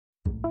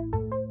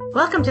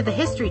Welcome to the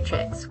History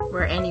Tricks,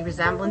 where any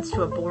resemblance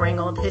to a boring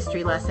old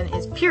history lesson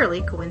is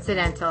purely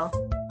coincidental.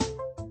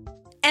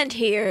 And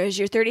here's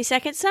your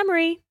 30-second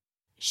summary.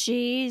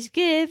 She's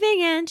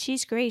giving and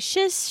she's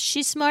gracious.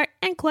 She's smart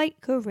and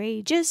quite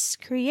courageous.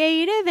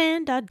 Creative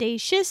and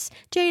audacious.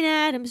 Jane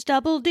Addams,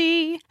 double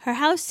D. Her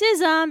house is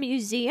a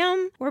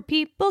museum where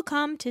people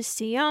come to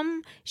see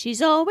 'em.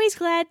 She's always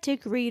glad to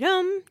greet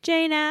 'em.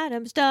 Jane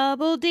Addams,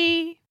 double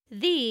D.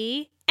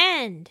 The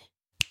end.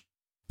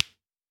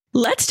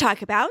 Let's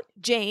talk about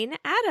Jane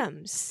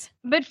Addams.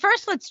 But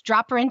first, let's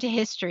drop her into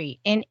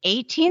history. In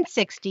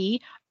 1860,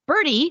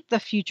 Bertie, the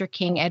future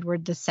King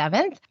Edward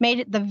VII, made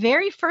it the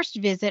very first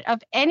visit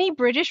of any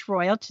British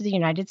royal to the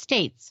United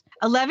States.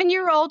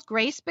 11-year-old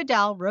Grace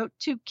Bedell wrote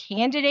to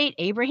candidate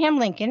Abraham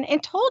Lincoln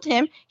and told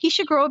him he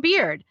should grow a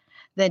beard.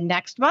 The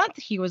next month,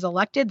 he was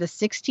elected the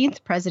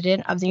 16th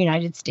President of the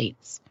United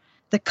States.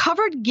 The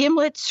covered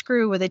gimlet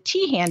screw with a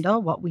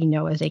T-handle, what we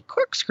know as a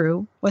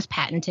corkscrew, was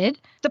patented.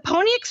 The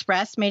Pony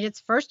Express made its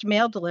first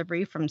mail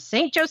delivery from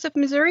St. Joseph,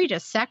 Missouri to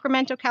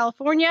Sacramento,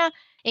 California.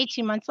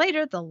 18 months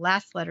later, the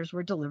last letters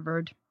were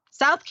delivered.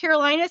 South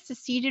Carolina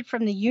seceded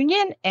from the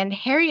Union, and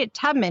Harriet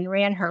Tubman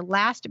ran her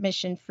last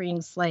mission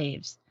freeing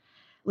slaves.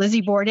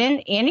 Lizzie Borden,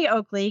 Annie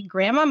Oakley,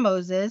 Grandma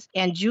Moses,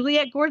 and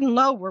Juliette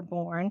Gordon-Low were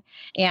born.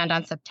 And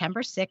on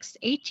September 6,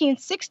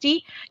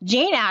 1860,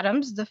 Jane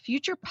Addams, the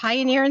future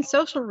pioneer in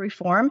social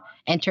reform,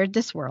 entered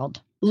this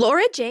world.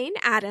 Laura Jane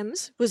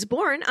Addams was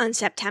born on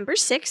September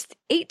 6,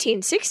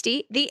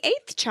 1860, the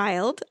 8th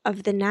child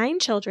of the 9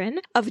 children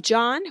of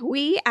John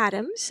Huey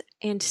Addams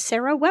and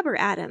Sarah Weber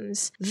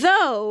Addams,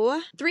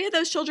 though 3 of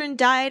those children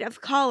died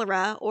of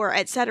cholera or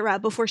etc.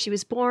 before she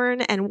was born,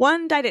 and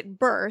 1 died at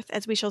birth,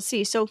 as we shall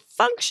see. So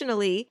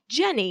functionally,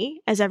 Jenny,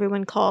 as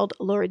everyone called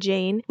Laura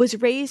Jane,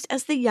 was raised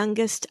as the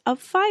youngest of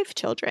 5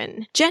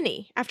 children.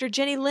 Jenny, after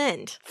Jenny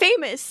Lind,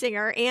 famous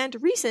singer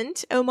and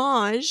recent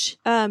homage,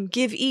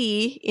 Give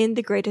E in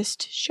The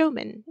Greatest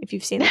Showman, if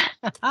you've seen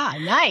that.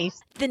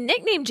 Nice. The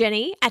nickname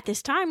Jenny at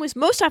this time was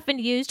most often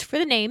used for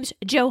the names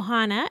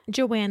Johanna,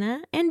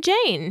 Joanna, and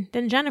Jane.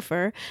 Then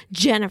Jennifer,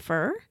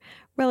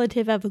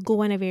 relative of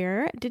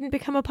Guinevere, didn't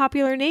become a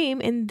popular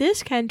name in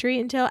this country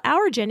until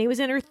our Jenny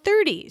was in her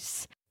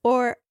 30s.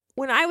 Or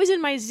when I was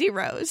in my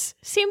zeros.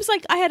 Seems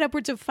like I had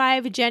upwards of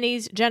 5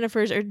 Jennys,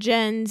 Jennifers, or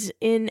Jens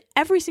in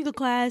every single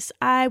class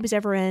I was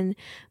ever in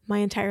my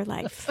entire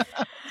life.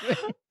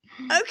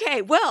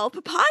 Okay, well,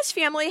 Papa's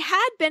family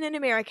had been in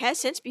America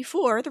since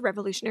before the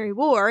Revolutionary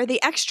War.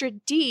 The extra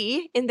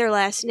D in their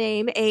last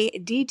name,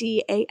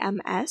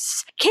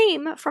 Addams,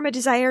 came from a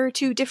desire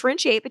to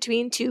differentiate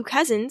between 2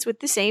 cousins with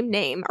the same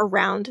name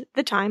around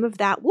the time of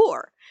that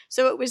war.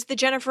 So it was the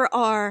Jennifer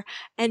R.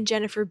 and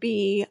Jennifer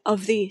B.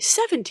 of the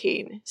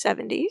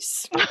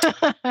 1770s.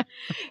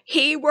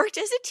 He worked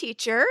as a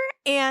teacher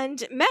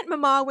and met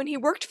Mama when he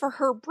worked for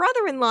her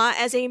brother-in-law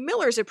as a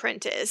miller's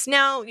apprentice.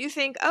 Now, you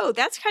think, oh,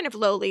 that's kind of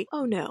lowly.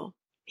 Oh, no.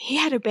 He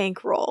had a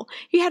bankroll.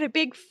 He had a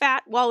big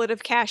fat wallet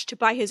of cash to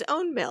buy his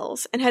own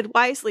mills and had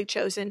wisely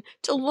chosen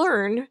to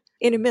learn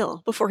in a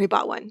mill before he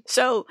bought one.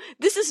 So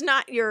this is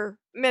not your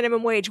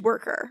minimum wage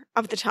worker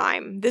of the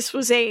time. This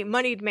was a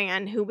moneyed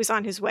man who was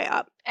on his way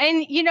up.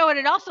 And you know what?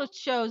 It also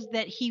shows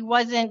that he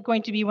wasn't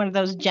going to be one of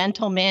those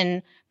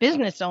gentleman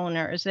business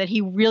owners, that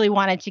he really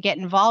wanted to get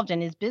involved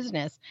in his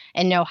business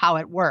and know how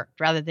it worked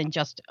rather than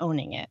just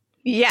owning it.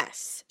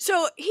 Yes.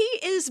 So he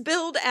is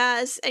billed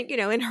as, you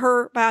know, in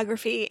her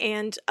biography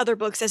and other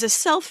books as a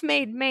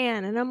self-made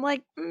man. And I'm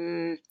like,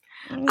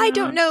 I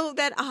don't know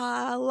that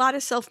a lot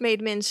of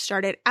self-made men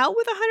started out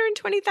with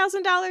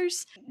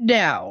 $120,000.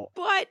 No.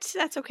 But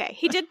that's okay.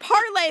 He did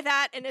parlay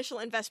that initial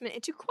investment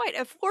into quite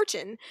a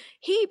fortune.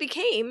 He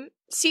became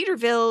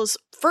Cedarville's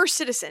first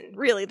citizen,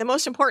 really, the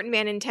most important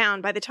man in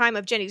town by the time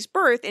of Jenny's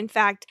birth. In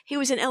fact, he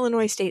was an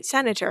Illinois state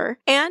senator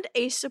and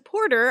a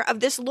supporter of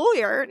this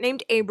lawyer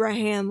named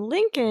Abraham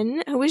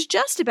Lincoln, who was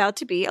just about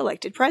to be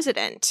elected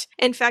president.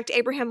 In fact,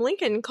 Abraham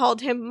Lincoln called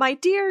him my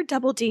dear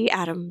Double D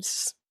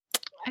Addams.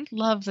 I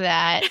love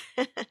that.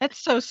 That's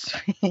so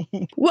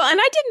sweet. Well, and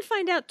I didn't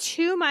find out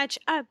too much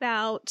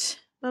about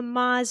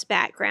Mama's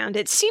background.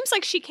 It seems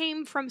like she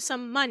came from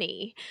some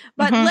money,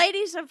 but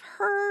ladies of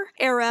her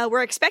era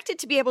were expected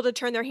to be able to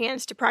turn their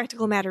hands to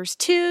practical matters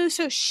too.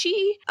 So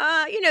she,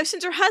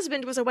 since her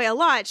husband was away a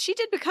lot, she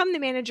did become the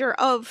manager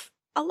of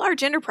a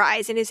large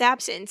enterprise in his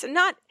absence, and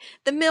not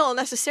the mill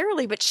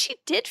necessarily, but she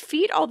did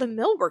feed all the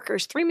mill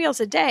workers 3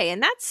 meals a day,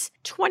 and that's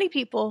 20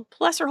 people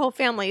plus her whole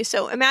family.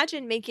 So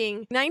imagine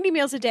making 90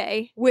 meals a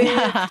day with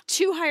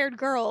 2 hired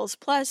girls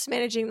plus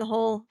managing the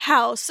whole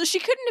house. So she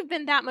couldn't have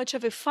been that much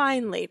of a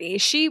fine lady.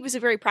 She was a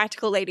very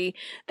practical lady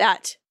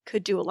that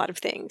could do a lot of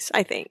things,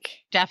 I think.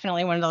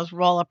 Definitely one of those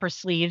roll up her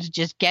sleeves,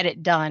 just get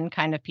it done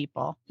kind of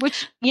people,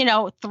 which,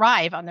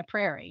 thrive on the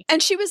prairie.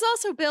 And she was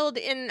also billed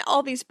in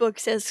all these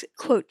books as,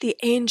 quote, the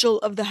angel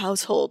of the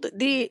household,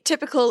 the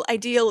typical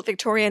ideal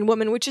Victorian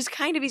woman, which is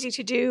kind of easy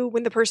to do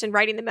when the person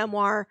writing the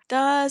memoir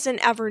doesn't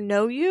ever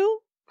know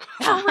you.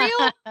 For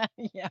real?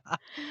 Yeah.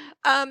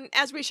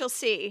 As we shall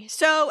see.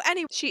 So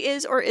anyway, she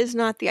is or is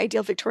not the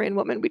ideal Victorian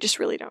woman. We just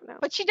really don't know.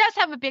 But she does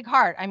have a big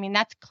heart. I mean,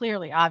 that's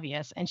clearly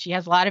obvious. And she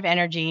has a lot of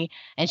energy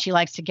and she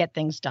likes to get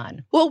things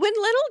done. Well, when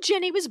little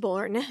Jenny was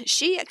born,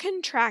 she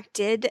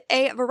contracted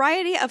a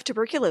variety of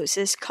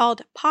tuberculosis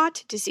called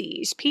pot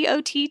disease,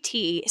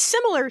 POTT,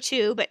 similar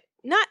to, but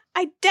not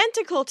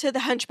identical to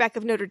the Hunchback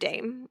of Notre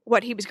Dame,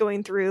 what he was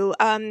going through.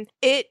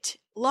 It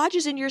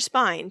lodges in your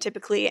spine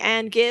typically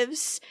and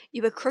gives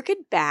you a crooked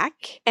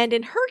back, and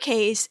in her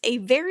case, a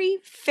very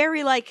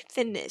fairy-like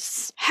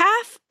thinness.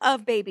 Half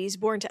of babies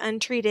born to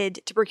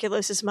untreated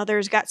tuberculosis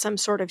mothers got some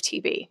sort of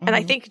TB, and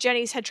I think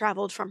Jenny's had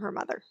traveled from her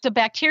mother. So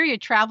bacteria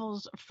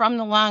travels from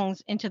the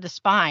lungs into the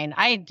spine.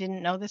 I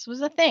didn't know this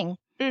was a thing.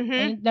 I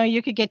didn't know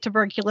you could get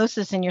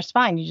tuberculosis in your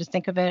spine. You just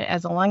think of it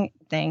as a lung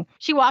thing.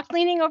 She walked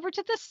leaning over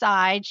to the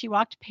side. She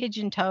walked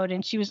pigeon-toed,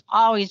 and she was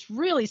always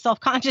really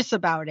self-conscious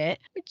about it,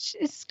 which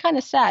is kind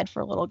of sad for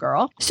a little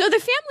girl. So the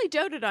family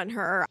doted on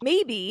her,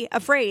 maybe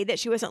afraid that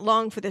she wasn't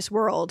long for this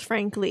world,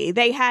 frankly.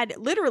 They had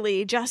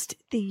literally just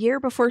the year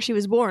before she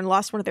was born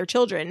lost one of their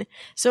children.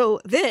 So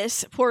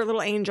this poor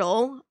little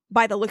angel,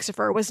 by the looks of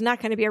her, was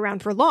not going to be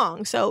around for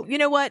long. So you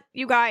know what,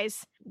 you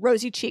guys,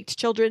 rosy-cheeked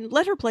children,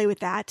 let her play with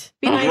that.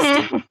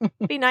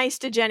 Be nice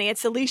to Jenny.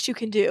 It's the least you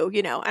can do,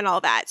 you know, and all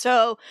that.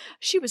 So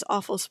she was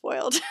awful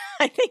spoiled,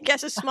 I think,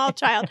 as a small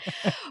child.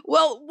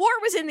 Well, war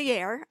was in the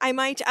air. I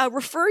might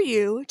refer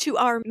you to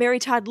our Mary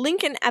Todd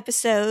Lincoln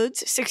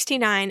episodes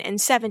 69 and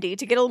 70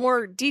 to get a little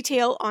more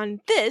detail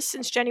on this,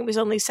 since Jenny was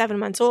only 7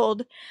 months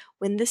old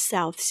when the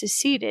South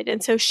seceded.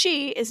 And so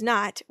she is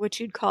not what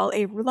you'd call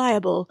a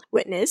reliable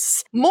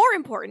witness. More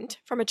important,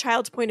 from a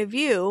child's point of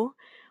view,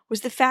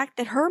 was the fact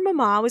that her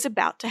mama was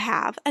about to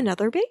have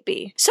another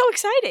baby. So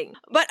exciting.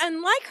 But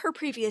unlike her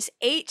previous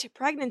 8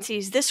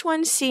 pregnancies, this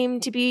one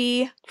seemed to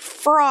be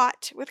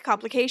fraught with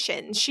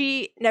complications.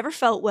 She never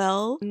felt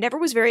well, never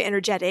was very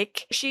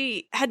energetic.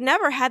 She had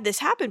never had this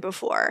happen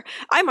before.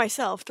 I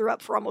myself threw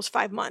up for almost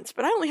 5 months,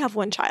 but I only have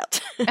one child.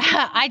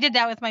 I did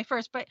that with my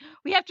first, but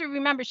we have to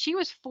remember she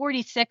was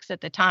 46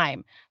 at the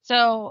time.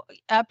 So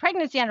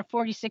pregnancy on a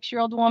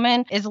 46-year-old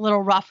woman is a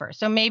little rougher.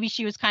 So maybe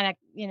she was kind of,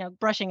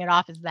 brushing it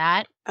off as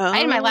that. I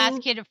had my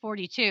last kid at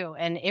 42,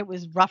 and it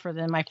was rougher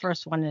than my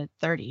first one at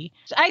 30.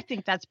 So I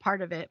think that's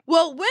part of it.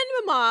 Well, when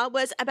Mama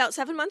was about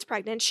 7 months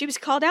pregnant, she was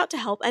called out to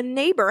help a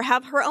neighbor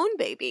have her own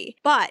baby.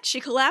 But she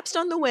collapsed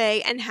on the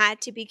way and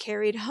had to be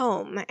carried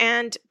home.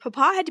 And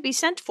Papa had to be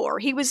sent for.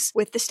 He was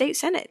with the state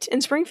senate in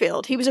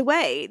Springfield. He was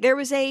away. There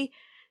was a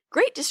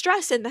great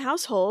distress in the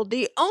household.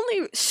 The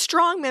only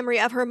strong memory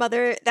of her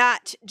mother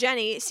that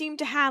Jenny seemed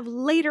to have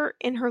later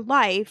in her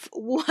life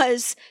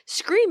was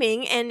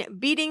screaming and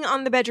beating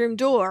on the bedroom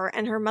door,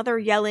 and her mother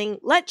yelling,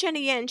 "Let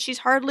Jenny in, she's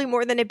hardly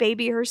more than a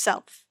baby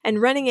herself," and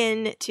running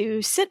in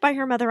to sit by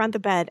her mother on the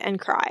bed and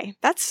cry.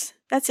 That's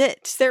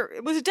it. There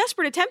was a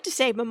desperate attempt to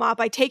save Mama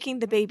by taking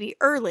the baby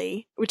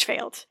early, which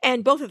failed.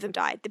 And both of them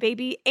died, the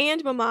baby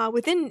and Mama,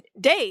 within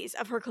days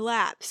of her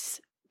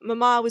collapse.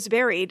 Mama was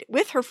buried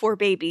with her 4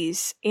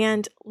 babies,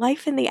 and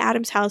life in the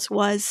Addams house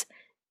was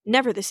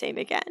never the same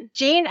again.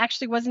 Jane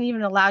actually wasn't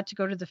even allowed to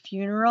go to the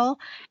funeral,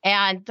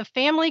 and the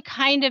family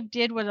kind of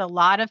did what a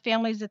lot of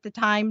families at the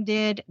time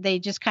did. They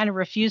just kind of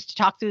refused to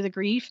talk through the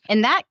grief,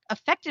 and that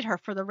affected her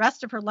for the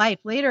rest of her life.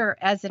 Later,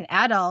 as an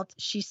adult,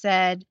 she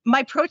said,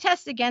 "My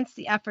protest against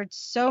the efforts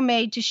so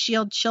made to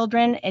shield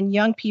children and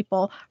young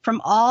people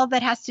from all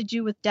that has to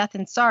do with death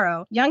and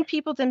sorrow, young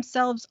people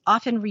themselves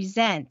often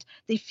resent.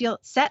 They feel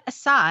set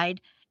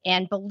aside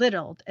and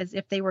belittled as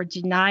if they were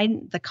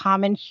denied the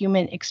common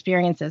human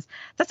experiences."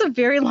 That's a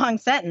very long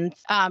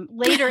sentence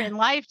later in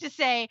life to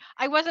say,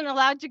 I wasn't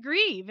allowed to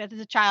grieve as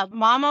a child.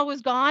 Mama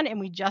was gone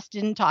and we just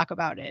didn't talk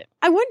about it.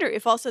 I wonder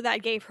if also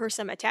that gave her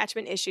some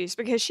attachment issues,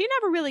 because she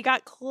never really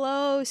got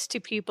close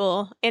to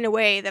people in a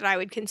way that I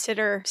would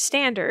consider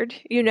standard,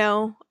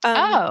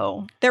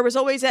 There was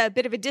always a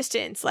bit of a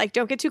distance, like,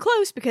 don't get too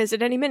close because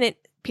at any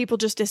minute people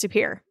just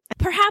disappear.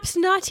 Perhaps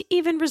not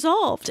even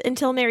resolved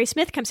until Mary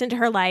Smith comes into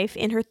her life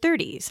in her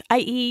 30s,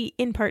 i.e.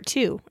 in part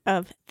 2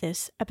 of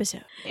this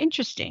episode.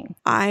 Interesting.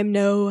 I'm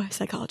no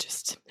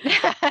psychologist.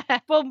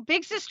 Well,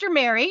 Big Sister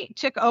Mary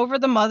took over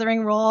the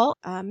mothering role.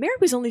 Mary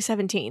was only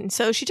 17,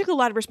 so she took a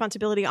lot of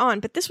responsibility on,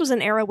 but this was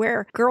an era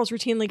where girls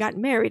routinely got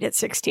married at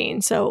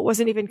 16, so it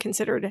wasn't even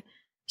considered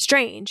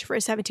strange for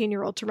a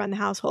 17-year-old to run the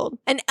household.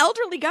 An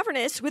elderly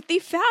governess with the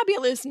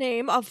fabulous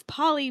name of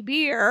Polly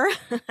Beer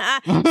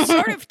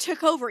sort of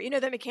took over,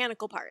 the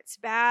mechanical parts,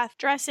 bath,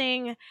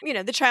 dressing,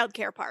 the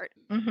childcare part.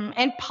 Mm-hmm.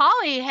 And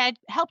Polly had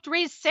helped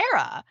raise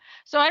Sarah.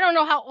 So I don't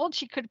know how old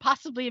she could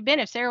possibly have been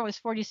if Sarah was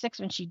 46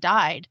 when she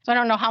died. So I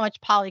don't know how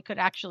much Polly could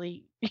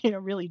actually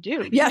really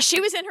do. Yeah, she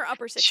was in her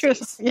upper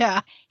 60s.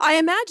 Yeah. I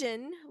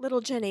imagine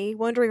little Jenny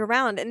wandering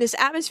around in this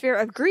atmosphere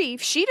of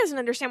grief. She doesn't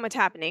understand what's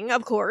happening,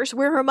 of course,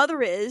 where her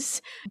mother is.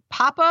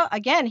 Papa,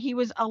 again, he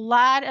was a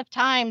lot of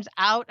times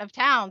out of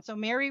town, so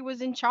Mary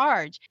was in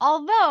charge.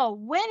 Although,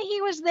 when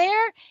he was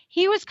there,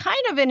 he was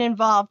kind of an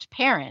involved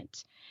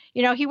parent.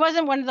 You know, he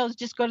wasn't one of those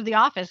just go to the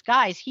office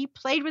guys. He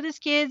played with his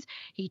kids.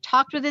 He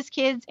talked with his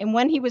kids. And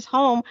when he was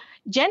home,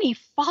 Jenny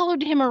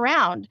followed him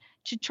around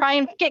to try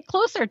and get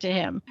closer to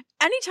him.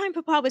 Anytime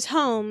Papa was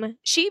home,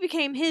 she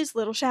became his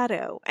little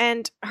shadow.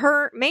 And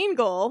her main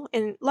goal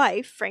in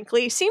life,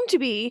 frankly, seemed to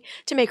be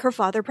to make her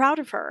father proud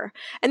of her.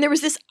 And there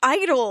was this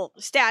idol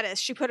status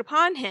she put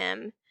upon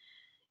him.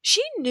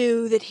 She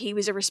knew that he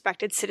was a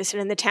respected citizen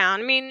in the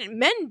town. I mean,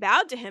 men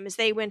bowed to him as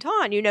they went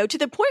on, you know, to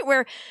the point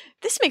where,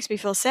 this makes me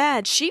feel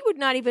sad, she would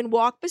not even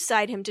walk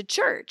beside him to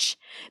church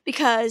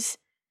because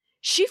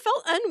she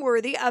felt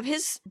unworthy of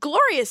his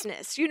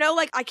gloriousness. You know,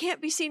 like, I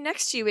can't be seen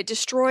next to you. It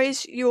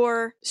destroys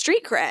your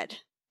street cred.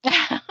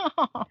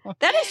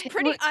 That is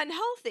pretty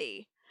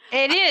unhealthy.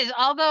 It is,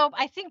 although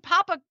I think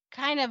Papa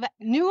kind of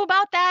knew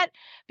about that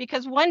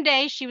because one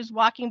day she was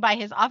walking by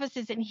his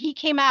offices and he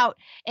came out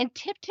and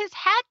tipped his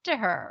hat to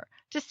her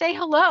to say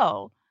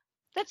hello.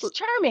 That's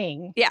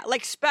charming. Yeah,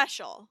 like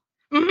special.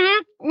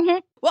 Mm-hmm. Mm-hmm.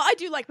 Well, I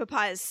do like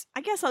Papa's,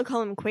 I guess I'll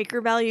call him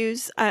Quaker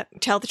values.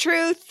 Tell the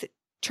truth.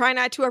 Try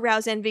not to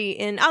arouse envy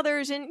in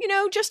others. And, you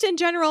know, just in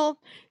general,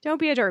 don't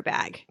be a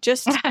dirtbag.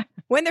 Just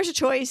when there's a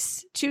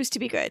choice, choose to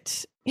be good.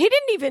 He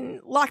didn't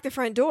even lock the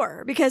front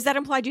door because that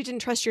implied you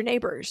didn't trust your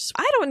neighbors.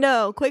 I don't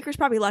know. Quakers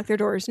probably lock their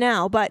doors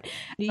now, but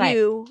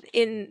you,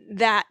 in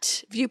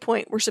that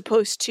viewpoint, were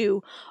supposed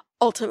to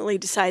ultimately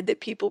decide that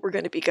people were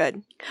going to be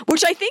good,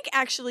 which I think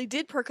actually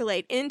did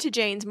percolate into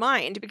Jane's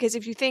mind, because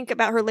if you think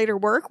about her later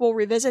work, we'll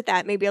revisit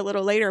that maybe a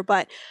little later,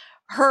 but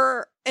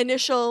her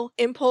initial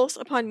impulse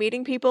upon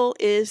meeting people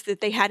is that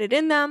they had it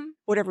in them,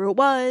 whatever it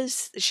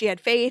was. She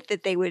had faith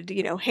that they would,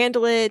 you know,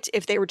 handle it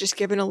if they were just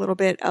given a little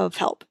bit of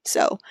help.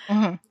 So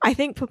I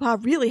think Papa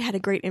really had a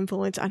great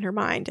influence on her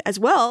mind, as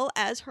well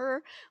as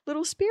her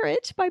little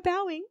spirit by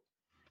bowing.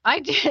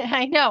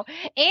 I know.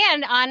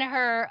 And on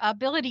her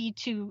ability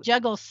to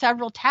juggle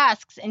several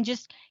tasks and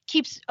just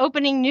keeps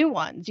opening new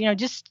ones, you know,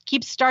 just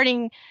keeps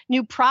starting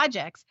new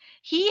projects.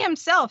 He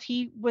himself,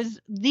 he was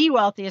the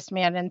wealthiest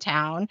man in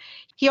town.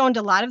 He owned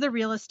a lot of the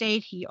real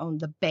estate. He owned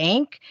the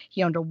bank.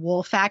 He owned a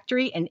wool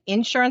factory, an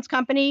insurance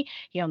company.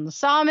 He owned the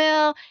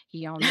sawmill.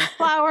 He owned the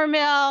flour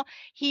mill.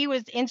 He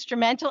was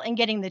instrumental in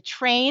getting the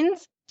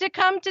trains to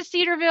come to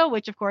Cedarville,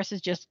 which of course is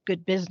just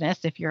good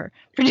business if you're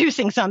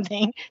producing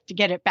something to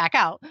get it back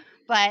out.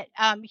 But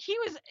he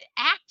was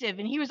active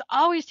and he was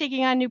always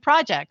taking on new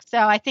projects. So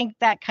I think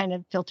that kind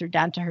of filtered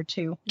down to her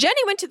too.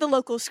 Jenny went to the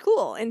local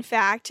school, in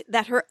fact,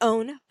 that her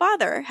own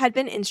father had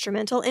been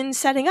instrumental in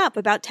setting up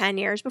about 10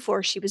 years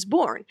before she was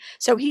born.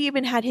 So he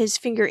even had his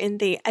finger in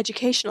the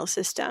educational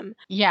system.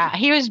 Yeah,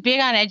 he was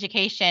big on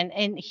education.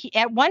 And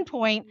at one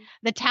point,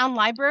 the town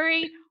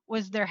library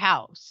was their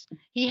house.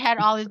 He had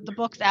all the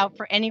books out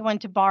for anyone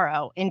to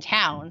borrow in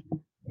town.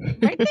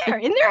 Right there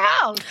in their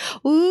house.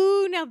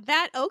 Ooh, now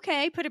that,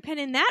 okay, put a pin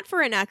in that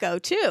for an echo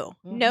too.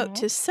 Note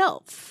to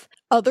self.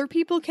 Other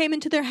people came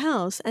into their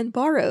house and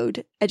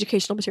borrowed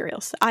educational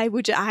materials.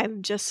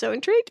 I'm just so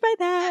intrigued by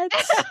that.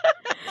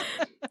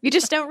 You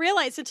just don't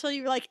realize until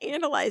you like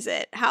analyze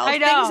it, how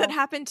things that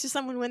happen to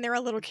someone when they're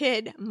a little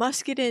kid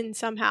must get in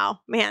somehow.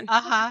 Man,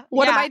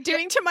 what am I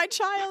doing to my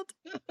child?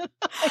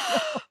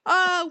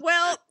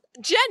 Well,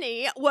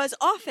 Jenny was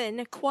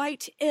often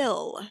quite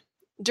ill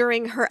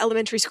during her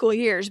elementary school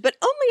years, but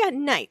only at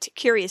night,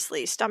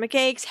 curiously. Stomach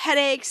aches,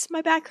 headaches,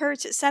 my back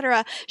hurts,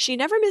 etc. She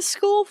never missed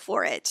school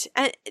for it.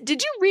 And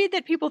did you read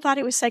that people thought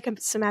it was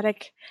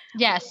psychosomatic?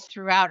 Yes,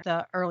 throughout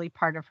the early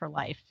part of her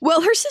life.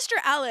 Well, her sister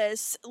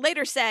Alice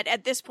later said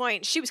at this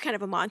point she was kind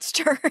of a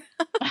monster.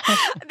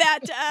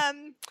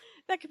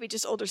 That could be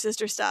just older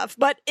sister stuff.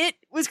 But it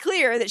was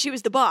clear that she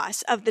was the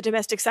boss of the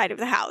domestic side of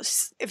the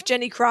house. If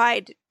Jenny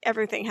cried,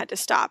 everything had to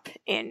stop,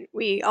 and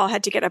we all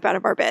had to get up out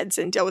of our beds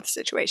and deal with the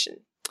situation.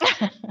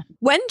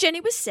 When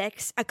Jenny was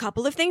 6, a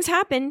couple of things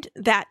happened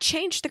that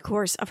changed the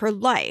course of her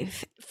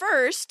life.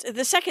 First,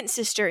 the second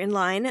sister in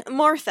line,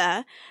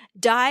 Martha,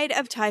 died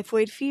of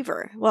typhoid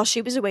fever while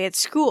she was away at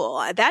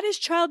school. That is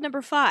child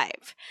number 5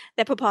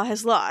 that Papa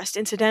has lost.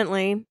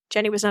 Incidentally,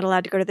 Jenny was not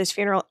allowed to go to this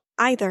funeral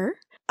either.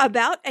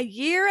 About a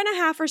year and a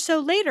half or so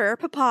later,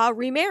 Papa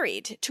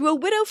remarried to a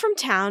widow from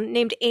town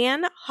named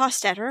Anne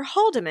Hostetter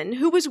Haldeman,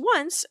 who was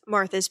once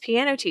Martha's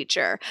piano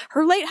teacher.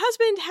 Her late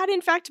husband had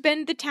in fact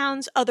been the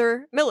town's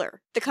other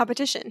miller, the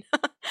competition.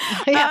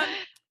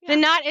 The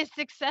not as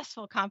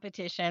successful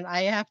competition,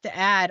 I have to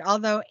add.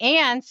 Although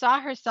Anne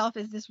saw herself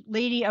as this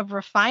lady of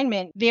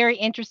refinement, very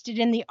interested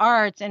in the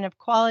arts and of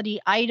quality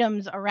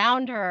items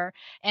around her,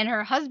 and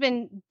her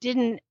husband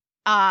didn't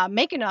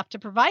make enough to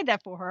provide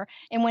that for her.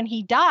 And when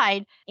he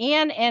died,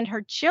 Anne and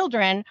her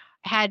children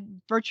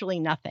had virtually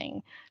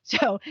nothing.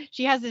 So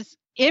she has this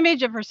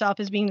image of herself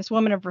as being this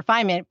woman of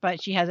refinement,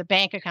 but she has a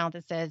bank account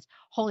that says,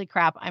 holy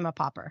crap, I'm a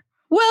pauper.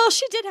 Well,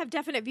 she did have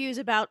definite views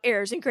about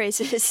airs and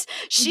graces.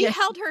 She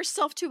held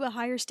herself to a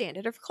higher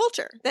standard of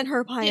culture than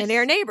her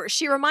pioneer neighbors.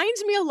 She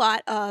reminds me a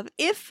lot of,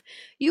 if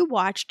you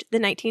watched the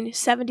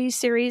 1970s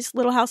series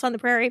Little House on the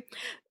Prairie,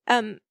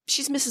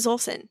 she's Mrs.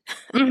 Olsen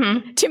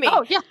Mm-hmm. to me.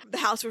 Oh, yeah. The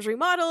house was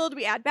remodeled.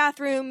 We add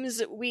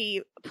bathrooms.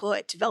 We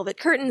put velvet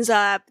curtains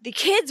up. The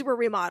kids were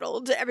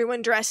remodeled.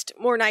 Everyone dressed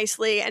more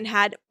nicely and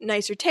had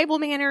nicer table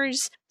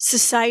manners.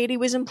 Society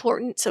was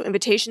important, so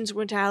invitations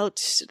went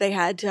out. They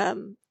had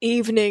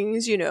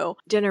evenings,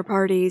 dinner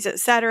parties,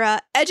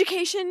 etc.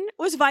 Education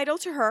was vital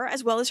to her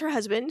as well as her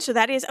husband, so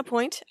that is a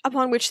point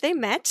upon which they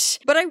met.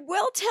 But I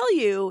will tell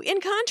you,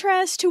 in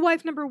contrast to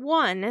wife number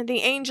one,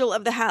 the angel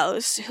of the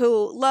house,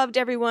 who loved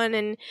everyone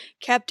and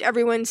kept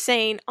everyone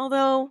sane,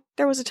 although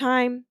there was a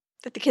time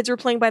that the kids were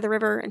playing by the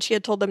river and she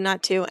had told them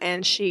not to,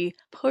 and she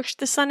pushed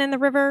the son in the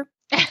river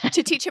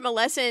to teach him a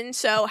lesson.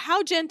 So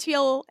how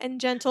gentle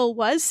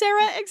was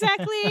Sarah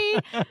exactly?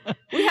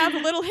 We have a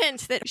little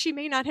hint that she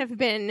may not have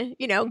been,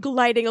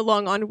 gliding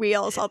along on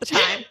wheels all the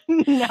time.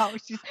 No,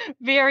 she's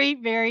very,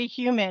 very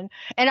human.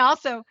 And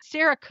also,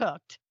 Sarah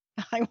cooked.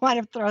 I want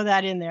to throw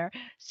that in there.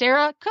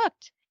 Sarah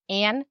cooked.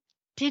 Anne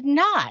did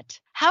not.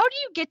 How do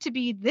you get to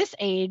be this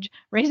age,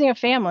 raising a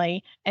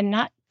family, and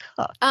not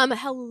cook?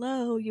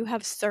 Hello, you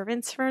have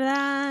servants for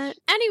that?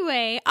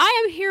 Anyway,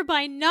 I am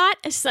hereby not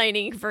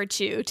assigning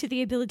virtue to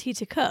the ability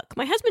to cook.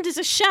 My husband is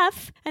a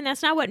chef, and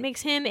that's not what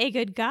makes him a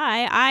good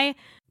guy. I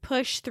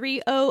push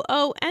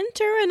 300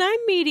 enter, and I'm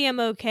medium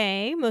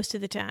okay most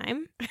of the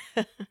time.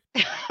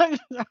 I'm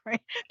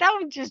sorry. That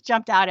one just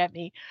jumped out at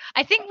me.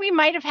 I think we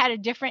might have had a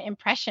different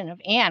impression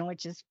of Anne,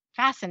 which is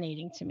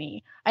fascinating to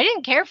me. I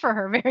didn't care for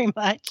her very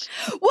much.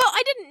 Well,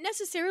 I didn't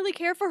necessarily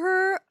care for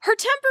her. Her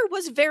temper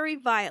was very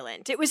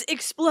violent. It was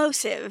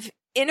explosive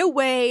in a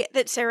way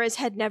that Sarah's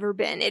had never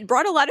been. It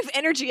brought a lot of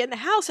energy in the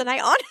house, and I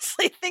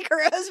honestly think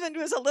her husband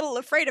was a little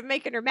afraid of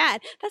making her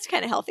mad. That's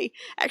kind of healthy,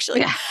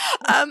 actually. Yeah.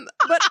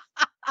 But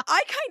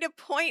I kind of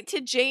point to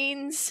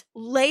Jane's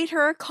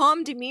later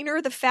calm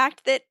demeanor, the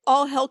fact that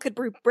all hell could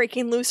be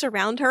breaking loose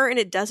around her and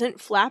it doesn't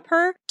flap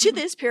her, to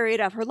this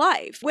period of her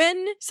life.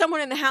 When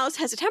someone in the house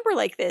has a temper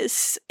like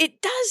this,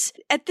 it does,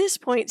 at this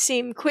point,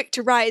 seem quick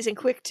to rise and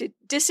quick to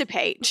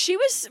dissipate. She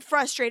was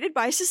frustrated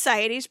by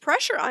society's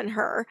pressure on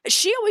her.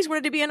 She always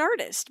wanted to be an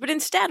artist, but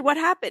instead, what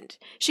happened?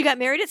 She got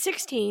married at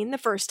 16 the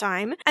first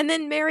time, and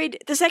then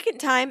married the second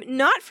time,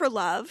 not for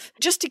love,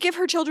 just to give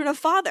her children a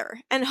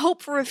father and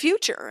hope for a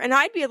future. And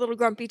I'd be a little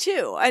grumpy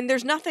too. And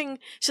there's nothing,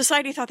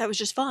 society thought that was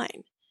just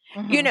fine.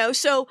 Mm-hmm.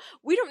 So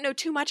we don't know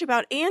too much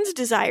about Anne's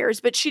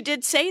desires, but she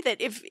did say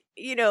that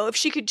if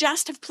she could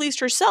just have pleased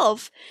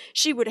herself,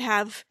 she would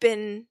have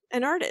been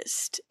an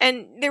artist.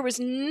 And there was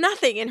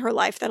nothing in her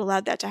life that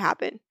allowed that to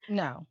happen.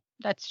 No,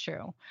 that's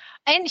true.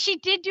 And she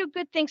did do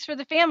good things for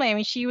the family. I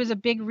mean, she was a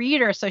big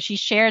reader, so she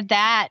shared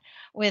that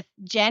with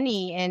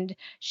Jenny, and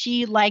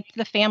she liked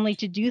the family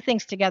to do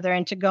things together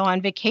and to go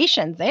on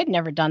vacations. They had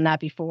never done that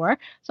before,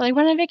 so they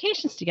went on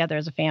vacations together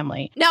as a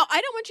family. Now,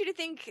 I don't want you to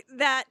think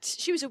that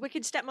she was a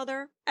wicked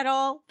stepmother at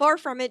all. Far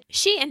from it.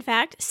 She, in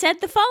fact, said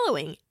the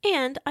following,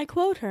 and I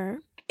quote her,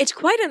 "It's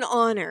quite an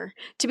honor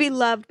to be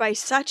loved by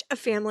such a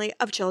family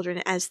of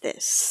children as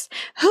this,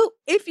 who,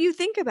 if you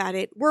think about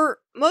it, were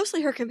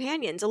mostly her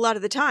companions a lot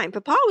of the time.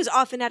 Papa was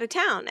often out of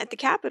town at the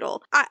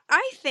capital.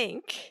 I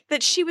think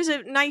that she was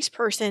a nice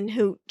person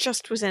who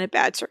just was in a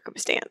bad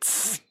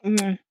circumstance."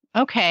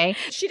 Okay.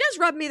 She does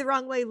rub me the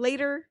wrong way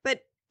later,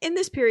 but in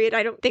this period,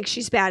 I don't think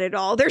she's bad at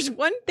all. There's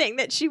one thing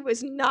that she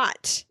was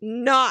not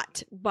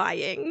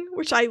buying,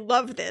 which I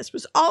love this,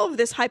 was all of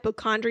this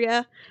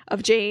hypochondria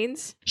of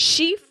Jane's.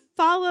 She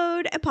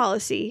followed a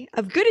policy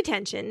of good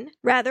attention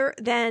rather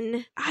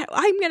than,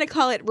 I'm going to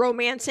call it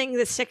romancing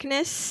the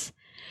sickness.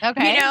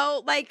 Okay.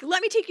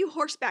 Let me take you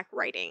horseback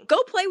riding.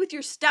 Go play with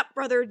your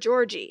stepbrother,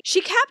 Georgie.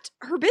 She kept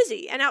her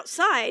busy and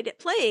outside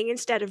playing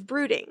instead of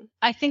brooding.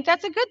 I think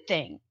that's a good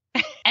thing.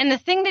 And the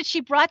thing that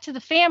she brought to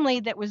the family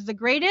that was the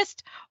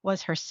greatest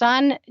was her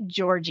son,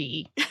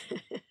 Georgie. He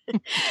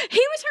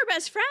was her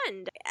best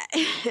friend.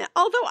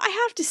 Although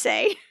I have to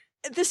say,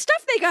 the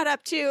stuff they got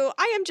up to,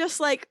 I am just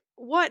like,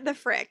 what the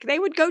frick? They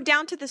would go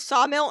down to the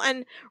sawmill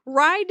and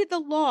ride the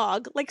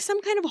log like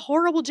some kind of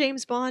horrible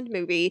James Bond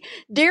movie,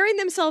 daring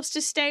themselves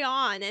to stay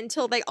on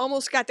until they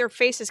almost got their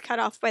faces cut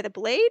off by the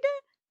blade.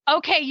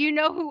 Okay, you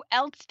know who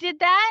else did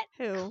that?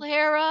 Who?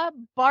 Clara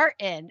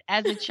Barton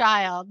as a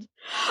child.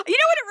 You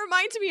know what it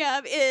reminds me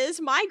of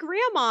is my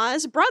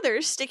grandma's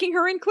brothers sticking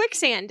her in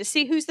quicksand to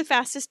see who's the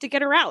fastest to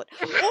get her out.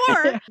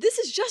 Or this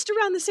is just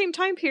around the same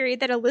time period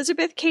that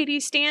Elizabeth Cady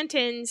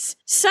Stanton's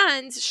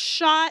sons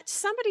shot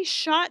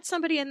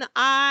somebody in the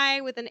eye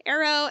with an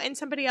arrow, and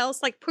somebody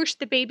else pushed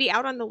the baby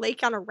out on the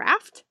lake on a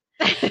raft.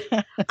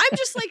 I'm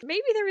just like,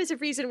 maybe there is a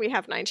reason we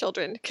have 9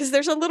 children, because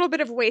there's a little bit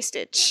of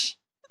wastage.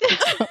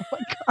 Oh my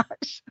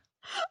gosh.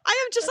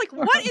 I am just like,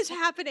 what is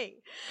happening?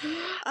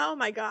 Oh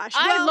my gosh.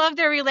 I love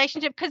their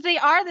relationship because they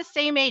are the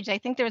same age. I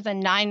think there was a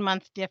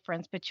 9-month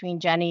difference between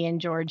Jenny and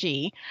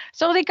Georgie.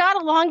 So they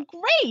got along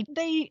great.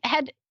 They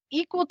had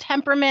equal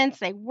temperaments.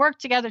 They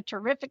worked together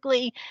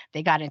terrifically.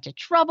 They got into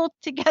trouble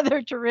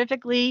together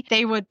terrifically.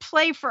 They would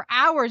play for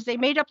hours. They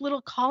made up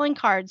little calling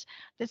cards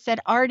that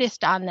said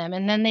artist on them,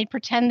 and then they'd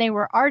pretend they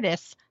were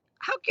artists.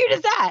 How cute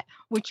is that?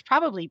 Which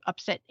probably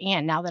upset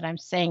Anne now that I'm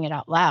saying it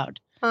out loud.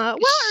 Or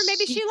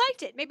maybe she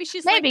liked it. Maybe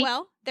she's like,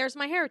 well, there's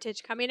my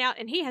heritage coming out,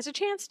 and he has a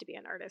chance to be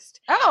an artist.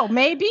 Oh,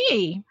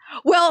 maybe.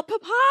 Well,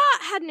 Papa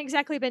hadn't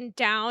exactly been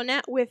down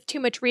with too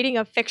much reading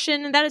of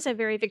fiction, and that is a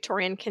very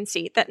Victorian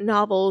conceit, that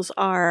novels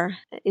are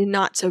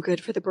not so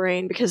good for the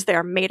brain because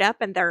they're made up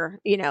and they're,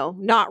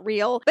 not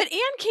real. But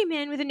Anne came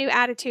in with a new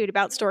attitude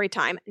about story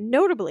time.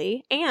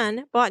 Notably,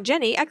 Anne bought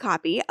Jenny a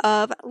copy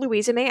of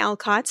Louisa May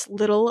Alcott's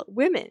Little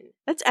Women.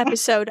 That's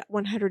episode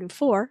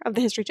 104 of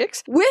the History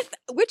Chicks, with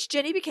which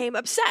Jenny became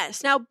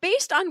obsessed. Now,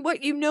 based on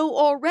what you know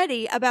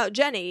already about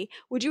Jenny,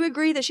 would you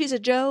agree that she's a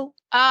Jo?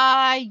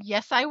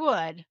 Yes, I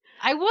would.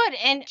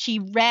 And she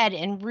read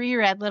and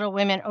reread Little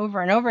Women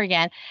over and over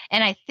again.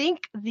 And I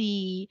think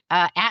the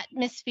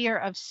atmosphere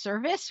of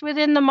service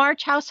within the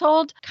March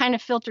household kind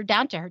of filtered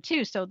down to her,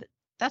 too. So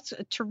that's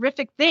a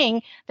terrific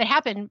thing that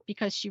happened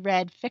because she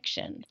read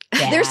fiction.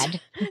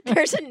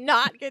 There's a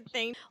not good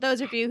thing.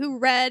 Those of you who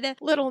read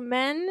Little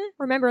Men,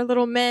 remember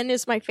Little Men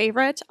is my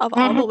favorite of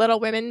all the Little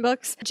Women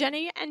books.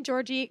 Jenny and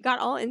Georgie got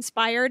all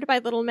inspired by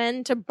Little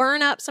Men to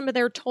burn up some of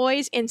their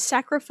toys in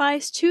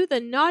sacrifice to the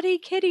naughty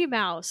kitty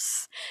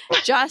mouse,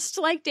 just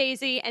like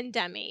Daisy and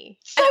Demi.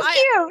 So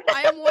cute.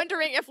 I am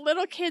wondering if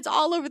little kids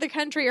all over the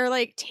country are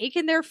like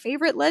taking their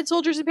favorite lead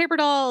soldiers and paper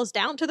dolls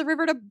down to the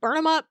river to burn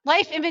them up.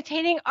 Life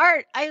imitating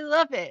art. I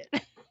love it.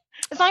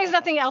 As long as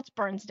nothing else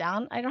burns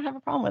down, I don't have a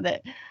problem with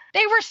it.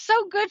 They were so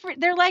good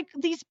they're like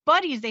these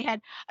buddies. They had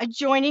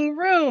adjoining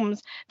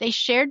rooms. They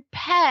shared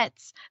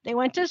pets. They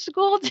went to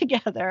school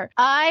together.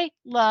 I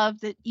love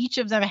that each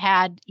of them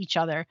had each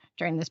other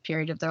during this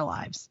period of their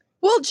lives.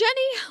 Well,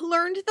 Jenny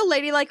learned the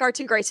ladylike arts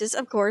and graces,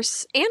 of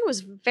course. Anne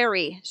was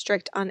very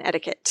strict on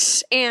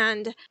etiquette.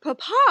 And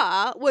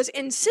Papa was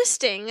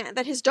insisting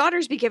that his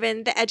daughters be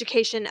given the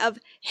education of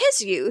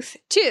his youth,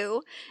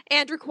 too,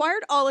 and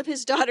required all of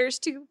his daughters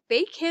to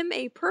bake him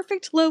a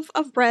perfect loaf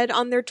of bread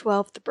on their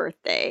 12th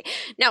birthday.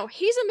 Now,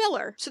 he's a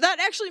miller, so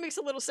that actually makes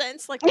a little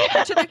sense. Like,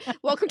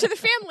 welcome to the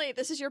family.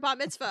 This is your bat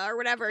mitzvah or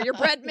whatever, your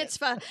bread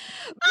mitzvah.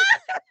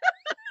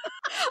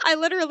 I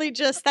literally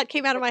that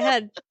came out of my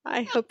head.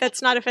 I hope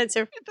that's not offensive.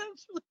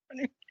 That's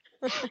really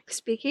funny.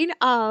 Speaking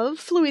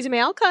of Louisa May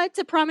Alcott,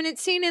 a prominent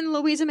scene in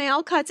Louisa May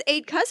Alcott's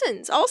Eight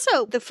Cousins.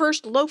 Also, the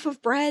first loaf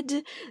of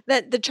bread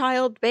that the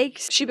child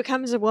bakes, she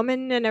becomes a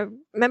woman and a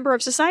member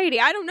of society.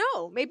 I don't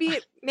know. Maybe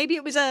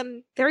it was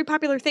a very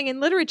popular thing in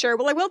literature.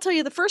 Well, I will tell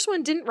you, the first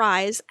one didn't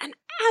rise. And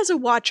as a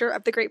watcher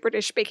of the Great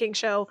British Baking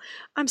Show,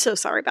 I'm so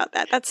sorry about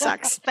that. That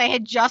sucks. I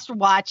had just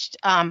watched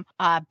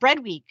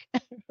Bread Week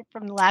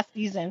from the last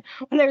season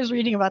when I was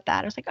reading about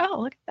that. I was like, oh,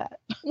 look at that.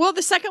 Well,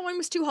 the second one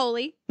was too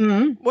holy,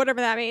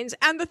 whatever that means.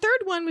 And the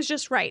third one was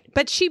just right.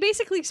 But she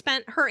basically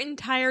spent her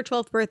entire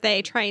 12th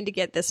birthday trying to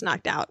get this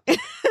knocked out.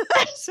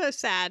 So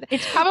sad.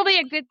 It's probably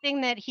a good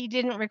thing that he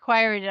didn't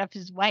require it of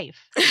his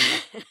wife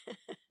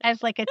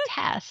as like a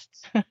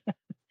test.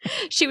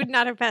 She would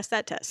not have passed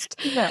that test.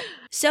 No.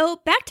 So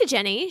back to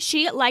Jenny.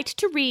 She liked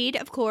to read,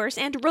 of course,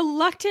 and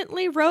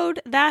reluctantly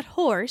rode that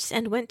horse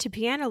and went to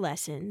piano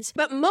lessons.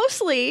 But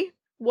mostly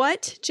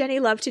what Jenny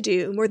loved to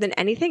do more than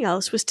anything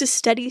else was to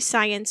study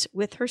science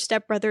with her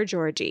stepbrother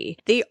Georgie.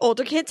 The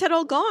older kids had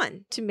all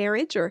gone to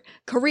marriage or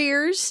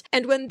careers,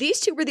 and when these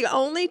two were the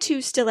only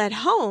two still at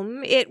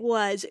home, it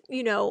was,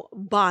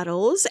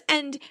 bottles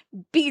and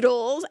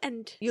beetles,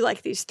 and you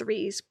like these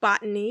threes,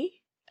 botany.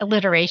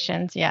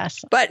 Alliterations,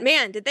 yes. But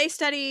man, did they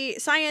study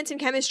science and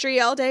chemistry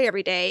all day,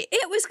 every day.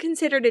 It was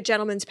considered a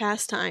gentleman's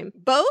pastime.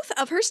 Both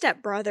of her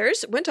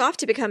stepbrothers went off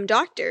to become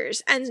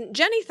doctors, and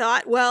Jenny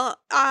thought, well,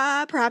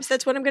 perhaps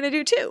that's what I'm going to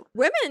do too.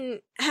 Women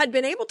had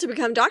been able to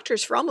become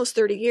doctors for almost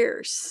 30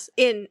 years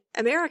in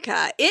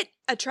America. It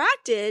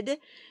attracted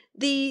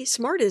the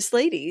smartest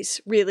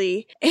ladies,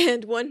 really.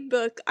 And one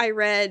book I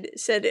read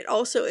said it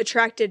also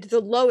attracted the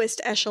lowest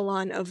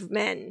echelon of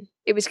men.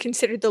 It was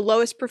considered the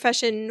lowest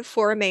profession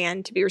for a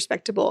man to be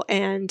respectable,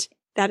 and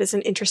that is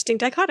an interesting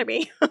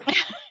dichotomy.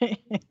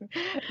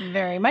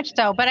 Very much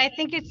so. But I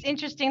think it's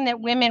interesting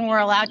that women were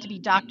allowed to be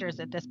doctors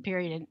at this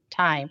period of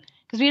time,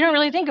 because we don't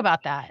really think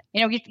about that.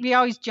 We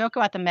always joke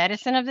about the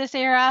medicine of this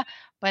era,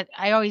 but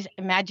I always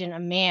imagine a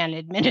man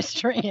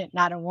administering it,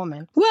 not a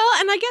woman. Well,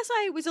 and I guess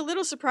I was a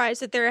little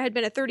surprised that there had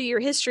been a 30-year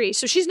history.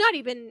 So she's not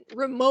even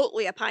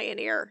remotely a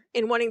pioneer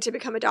in wanting to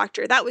become a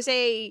doctor. That was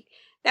a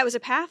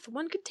path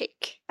one could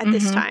take at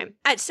this time.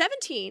 At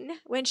 17,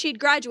 when she'd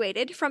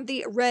graduated from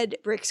the red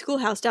brick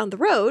schoolhouse down the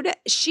road,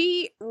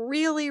 she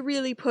really,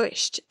 really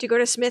pushed to go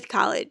to Smith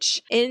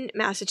College in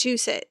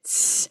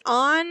Massachusetts.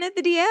 On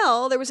the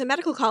DL, there was a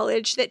medical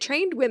college that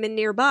trained women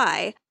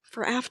nearby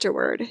for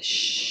afterward.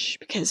 Shh,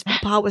 because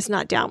Papa was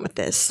not down with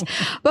this.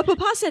 But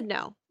Papa said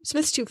no.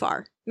 Smith's too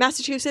far.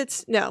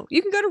 Massachusetts, no.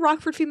 You can go to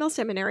Rockford Female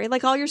Seminary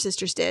like all your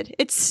sisters did.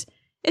 It's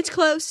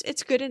close.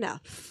 It's good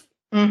enough.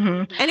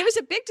 Mm-hmm. And it was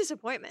a big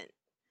disappointment.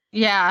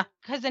 Yeah,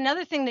 because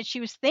another thing that she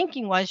was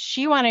thinking was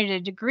she wanted a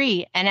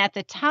degree. And at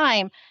the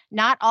time,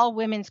 not all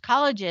women's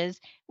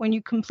colleges, when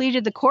you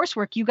completed the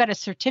coursework, you got a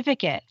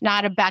certificate,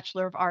 not a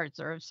Bachelor of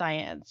Arts or of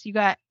Science. You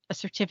got a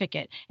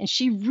certificate. And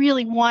she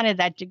really wanted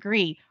that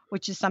degree,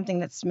 which is something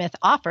that Smith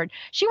offered.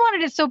 She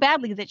wanted it so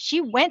badly that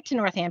she went to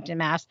Northampton,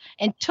 Mass.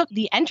 and took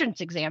the entrance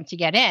exam to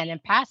get in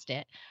and passed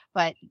it.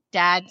 But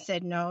Dad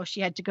said no,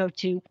 she had to go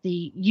to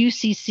the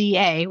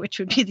UCCA, which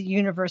would be the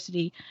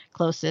university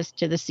closest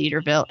to the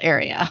Cedarville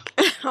area.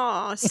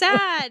 Oh,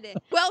 sad.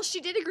 Well,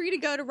 she did agree to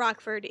go to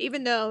Rockford,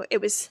 even though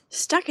it was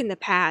stuck in the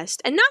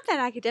past and not that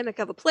academic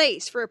of a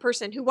place for a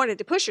person who wanted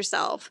to push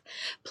herself.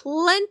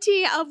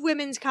 Plenty of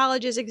women's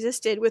colleges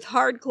existed with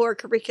hardcore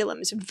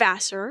curriculums.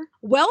 Vassar.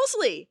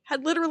 Wellesley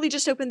had literally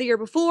just opened the year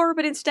before,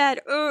 but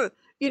instead,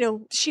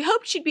 she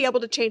hoped she'd be able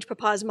to change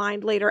Papa's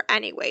mind later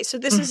anyway. So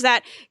this is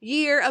that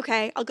year.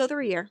 Okay, I'll go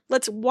through a year.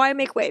 Why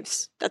make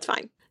waves? That's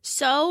fine.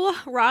 So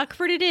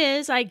Rockford it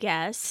is, I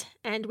guess.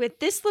 And with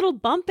this little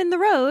bump in the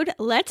road,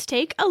 let's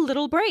take a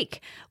little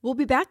break. We'll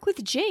be back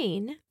with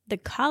Jane, the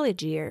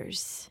college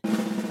years.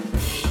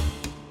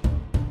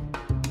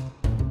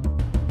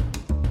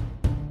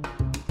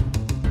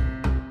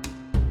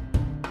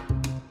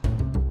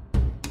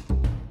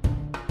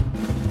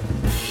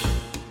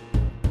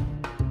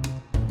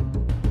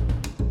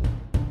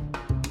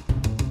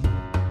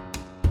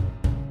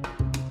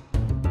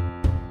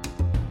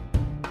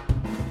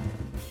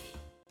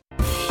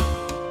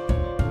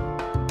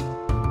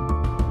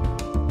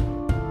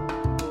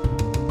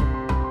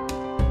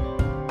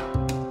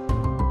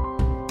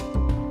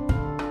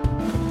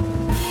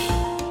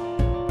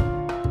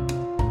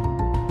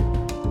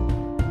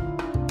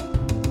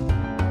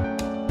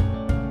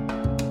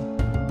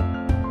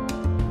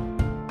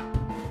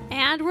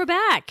 And we're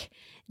back.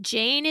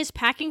 Jane is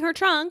packing her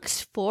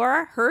trunks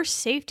for her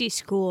safety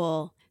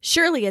school.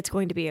 Surely it's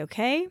going to be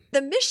okay.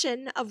 The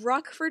mission of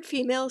Rockford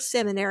Female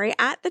Seminary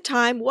at the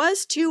time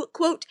was to,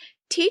 quote,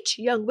 teach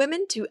young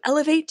women to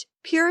elevate,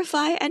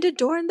 purify, and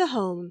adorn the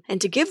home,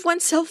 and to give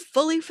oneself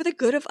fully for the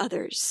good of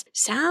others.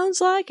 Sounds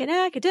like an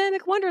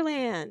academic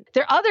wonderland.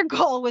 Their other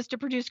goal was to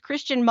produce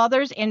Christian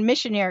mothers and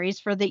missionaries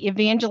for the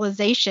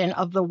evangelization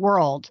of the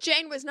world.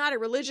 Jane was not a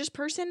religious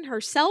person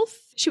herself.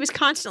 She was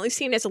constantly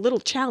seen as a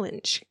little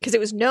challenge because it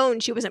was known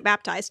she wasn't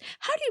baptized.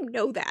 How do you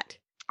know that?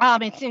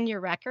 It's in your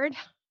record.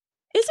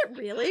 Is it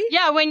really?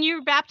 Yeah, when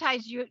you're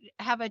baptized, you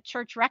have a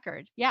church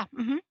record. Yeah.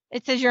 Mm-hmm.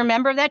 It says you're a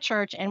member of that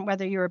church and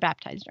whether you were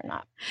baptized or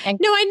not. And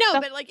no, I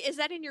know, but is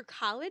that in your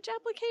college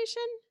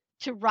application?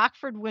 To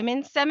Rockford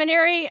Women's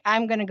Seminary,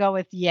 I'm going to go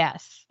with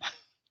yes.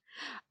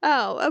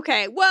 Oh,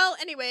 okay. Well,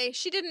 anyway,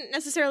 she didn't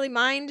necessarily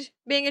mind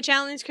being a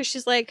challenge because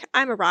she's like,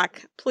 I'm a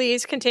rock.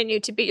 Please continue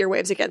to beat your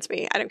waves against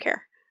me. I don't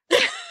care.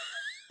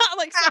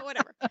 So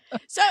whatever.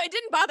 So it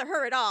didn't bother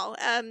her at all.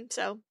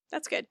 So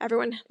that's good.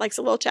 Everyone likes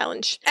a little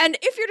challenge. And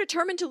if you're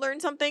determined to learn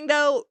something,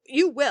 though,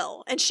 you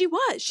will. And she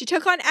was. She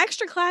took on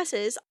extra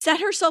classes, set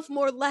herself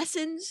more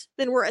lessons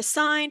than were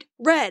assigned,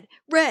 read.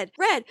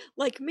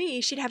 Like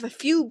me, she'd have a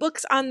few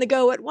books on the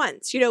go at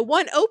once.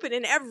 One open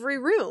in every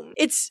room.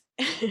 Isn't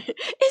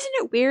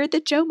it weird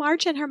that Jo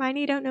March and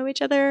Hermione don't know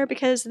each other?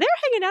 Because they're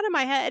hanging out in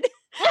my head.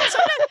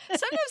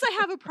 Sometimes I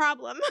have a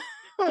problem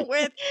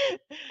with...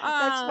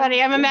 That's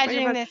funny. I'm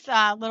imagining this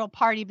little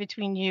party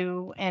between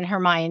you and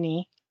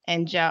Hermione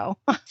and Jo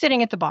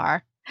sitting at the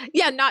bar.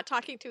 Yeah, not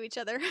talking to each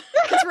other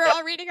because we're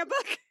all reading a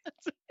book.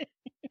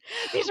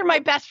 These are my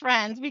best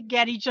friends. We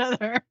get each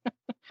other.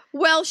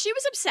 Well, she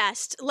was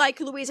obsessed, like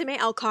Louisa May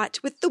Alcott,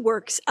 with the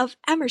works of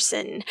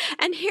Emerson.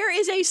 And here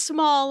is a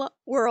small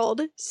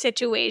world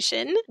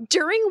situation.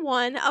 During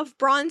one of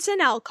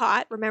Bronson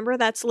Alcott, remember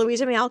that's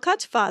Louisa May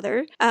Alcott's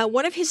father,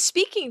 one of his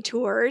speaking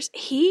tours,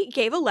 he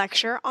gave a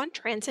lecture on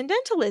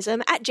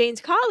transcendentalism at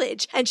Jane's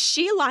College. And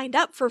she lined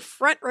up for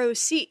front row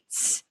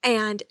seats.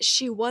 And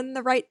she won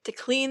the right to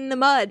clean the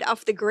mud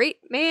off the great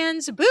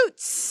man's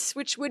boots,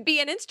 which would be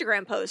an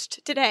Instagram post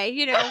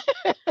today,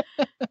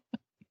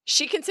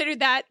 She considered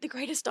that the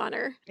greatest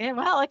honor. Yeah,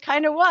 well, it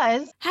kind of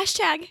was.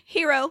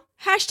 #hero.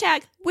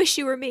 #wish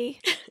you were me.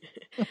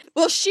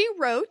 Well, she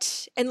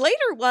wrote and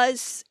later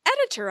was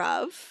editor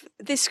of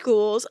the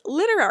school's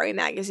literary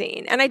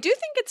magazine. And I do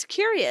think it's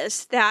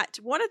curious that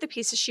one of the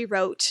pieces she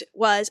wrote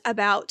was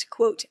about,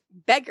 quote,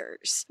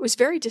 beggars. It was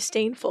very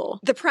disdainful.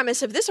 The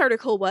premise of this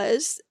article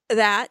was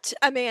that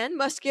a man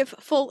must give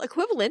full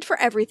equivalent for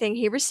everything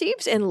he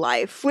receives in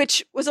life,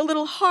 which was a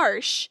little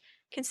harsh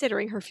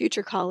considering her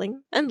future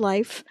calling and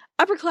life.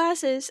 Upper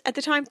classes at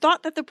the time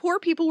thought that the poor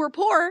people were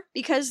poor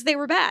because they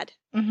were bad.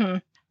 Mm-hmm.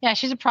 Yeah,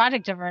 she's a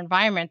product of her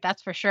environment,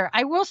 that's for sure.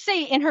 I will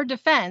say in her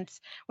defense,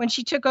 when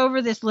she took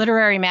over this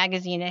literary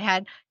magazine, it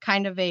had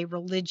kind of a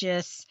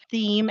religious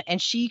theme,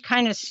 and she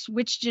kind of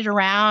switched it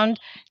around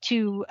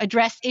to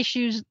address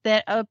issues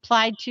that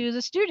applied to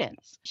the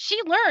students. She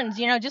learns,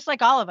 just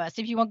like all of us.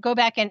 If you go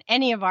back in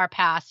any of our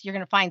past, you're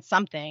going to find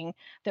something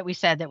that we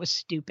said that was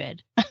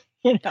stupid.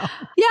 Yeah,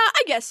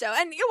 I guess so.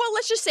 And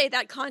let's just say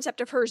that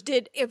concept of hers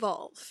did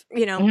evolve.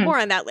 More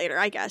on that later,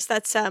 I guess.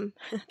 That's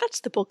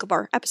the bulk of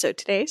our episode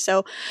today.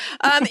 So,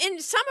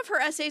 in some of her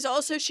essays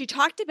also, she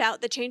talked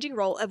about the changing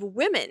role of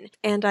women.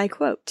 And I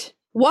quote,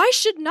 Why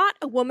should not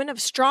a woman of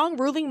strong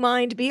ruling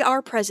mind be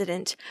our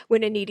president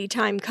when a needy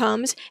time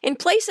comes, in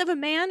place of a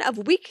man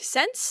of weak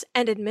sense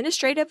and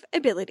administrative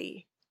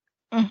ability?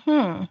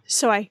 Mm-hmm.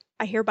 So I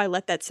hereby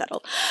let that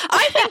settle.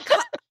 I think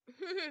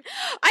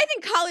I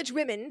think college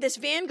women, this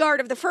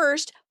vanguard of the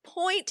first,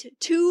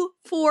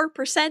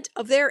 0.24%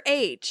 of their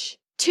age.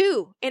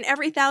 2 in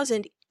every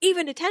 1,000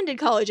 even attended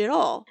college at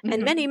all.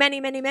 And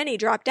many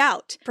dropped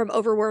out from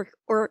overwork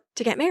or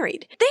to get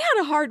married. They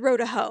had a hard row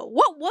to hoe.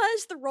 What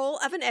was the role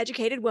of an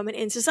educated woman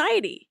in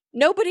society?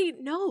 Nobody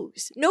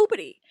knows.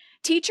 Nobody.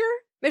 Teacher,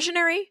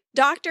 missionary,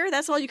 doctor,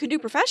 that's all you can do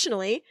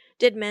professionally.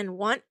 Did men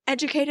want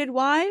educated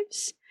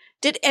wives?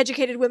 Did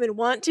educated women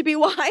want to be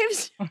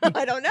wives?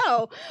 I don't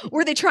know.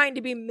 Were they trying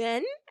to be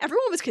men?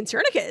 Everyone was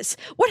Copernicus.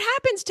 What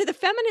happens to the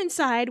feminine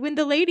side when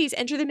the ladies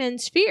enter the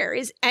men's sphere?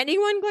 Is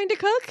anyone going to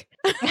cook?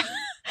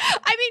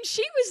 I mean,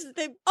 she was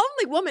the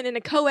only woman in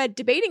a co-ed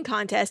debating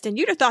contest, and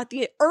you'd have thought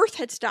the earth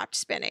had stopped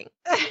spinning.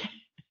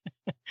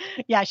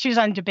 Yeah, she was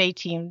on debate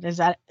team. Does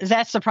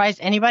that surprise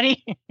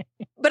anybody?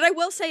 But I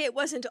will say it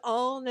wasn't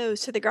all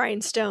nose to the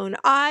grindstone.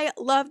 I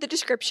love the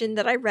description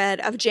that I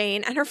read of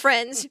Jane and her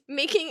friends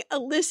making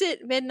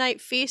illicit midnight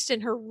feast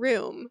in her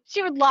room.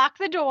 She would lock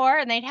the door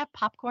and they'd have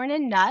popcorn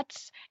and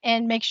nuts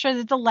and make sure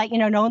that the light,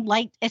 no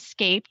light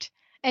escaped.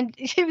 And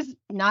it was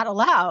not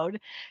allowed.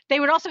 They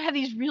would also have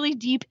these really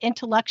deep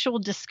intellectual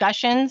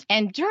discussions.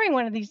 And during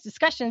one of these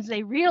discussions,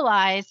 they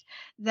realized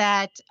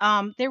that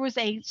there was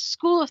a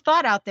school of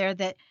thought out there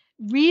that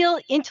real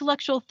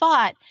intellectual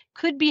thought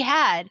could be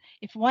had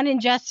if one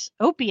ingests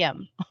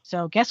opium.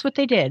 So guess what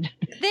they did?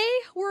 They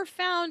were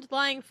found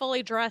lying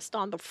fully dressed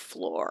on the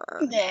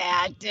floor.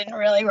 Yeah, it didn't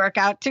really work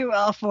out too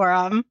well for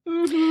them.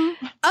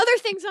 Mm-hmm. Other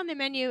things on the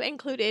menu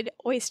included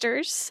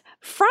oysters,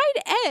 fried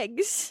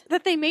eggs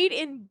that they made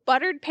in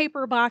buttered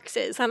paper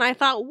boxes. And I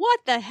thought, what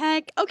the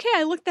heck? Okay,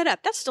 I looked that up.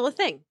 That's still a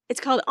thing.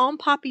 It's called en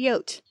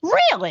papillote.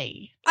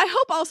 Really? I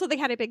hope also they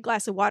had a big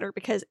glass of water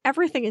because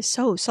everything is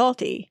so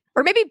salty.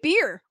 Or maybe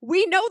beer.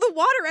 We know the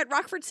water at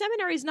Rockford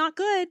Seminary is not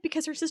good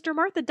because her sister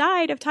Martha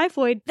died of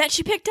typhoid that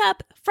she picked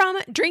up from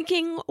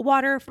drinking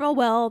water from a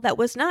well that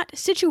was not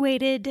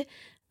situated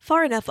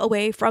far enough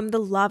away from the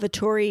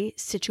lavatory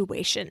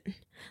situation.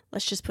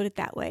 Let's just put it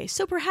that way.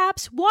 So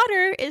perhaps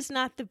water is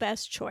not the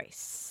best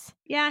choice.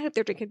 Yeah, I hope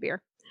they're drinking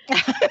beer.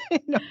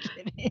 No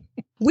kidding.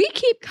 We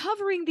keep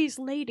covering these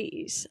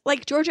ladies,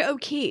 like Georgia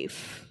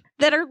O'Keeffe,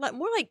 that are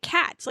more like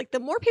cats. Like, the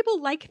more people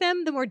like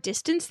them, the more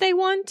distance they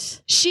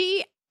want.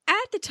 She,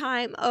 at the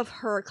time of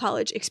her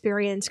college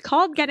experience,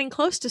 called getting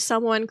close to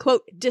someone,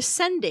 quote,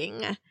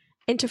 descending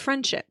into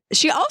friendship.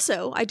 She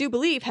also, I do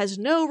believe, has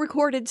no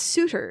recorded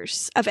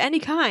suitors of any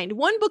kind.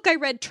 One book I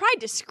read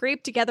tried to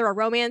scrape together a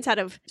romance out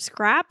of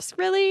scraps,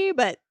 really,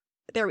 but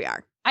there we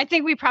are. I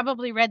think we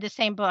probably read the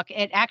same book.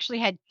 It actually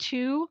had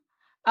 2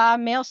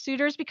 male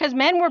suitors because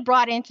men were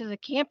brought into the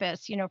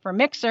campus, for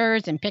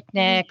mixers and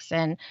picnics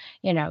and,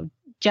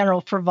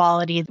 general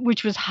frivolity,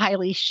 which was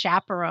highly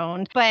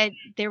chaperoned. But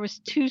there was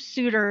 2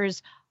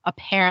 suitors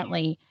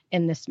apparently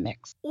in this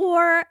mix.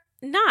 Or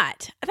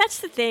not. That's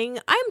the thing.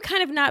 I'm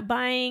kind of not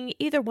buying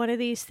either one of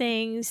these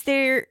things.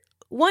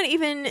 One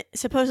even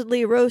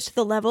supposedly rose to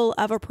the level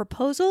of a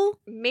proposal.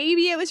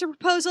 Maybe it was a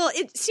proposal.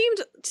 It seemed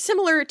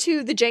similar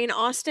to the Jane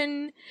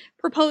Austen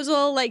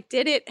proposal. Like,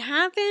 did it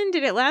happen?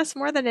 Did it last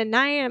more than a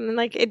night? I mean,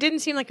 it didn't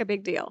seem like a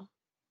big deal.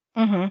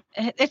 Mm-hmm.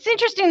 It's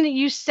interesting that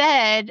you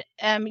said,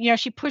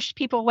 she pushed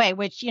people away,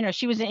 which,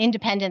 she was an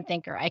independent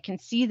thinker. I can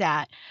see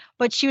that.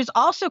 But she was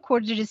also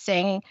quoted as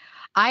saying,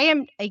 I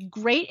am a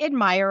great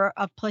admirer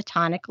of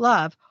platonic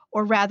love,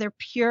 or rather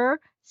pure,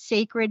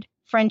 sacred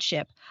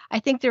friendship. I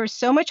think there is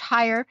so much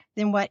higher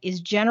than what is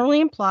generally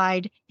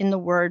implied in the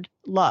word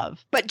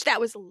love. But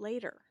that was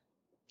later.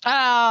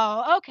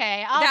 Oh,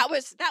 okay. That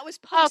was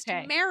post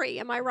Mary.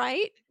 Am I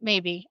right?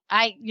 Maybe.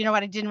 I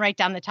didn't write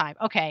down the time.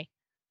 Okay.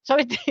 So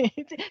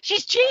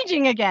she's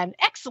changing again.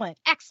 Excellent.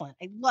 I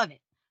love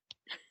it.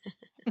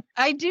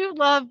 I do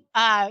love,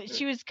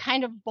 she was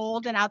kind of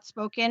bold and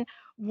outspoken.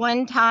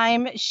 One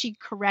time she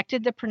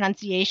corrected the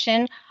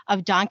pronunciation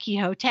of Don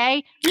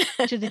Quixote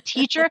to the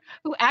teacher,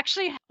 who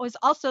actually was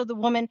also the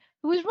woman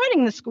who was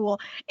running the school.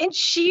 And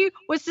she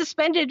was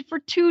suspended for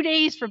 2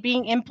 days for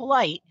being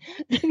impolite.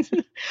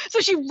 So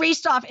she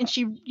raced off and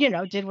she,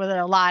 did what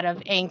a lot of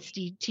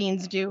angsty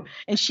teens do.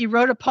 And she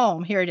wrote a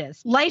poem. Here it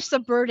is. Life's a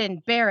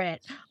burden, bear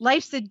it.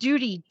 Life's a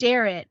duty,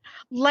 dare it.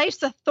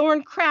 Life's a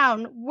thorn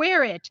crown,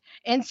 wear it.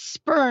 And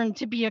spurn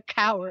to be a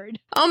coward.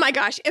 Oh my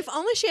gosh. If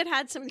only she had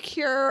had some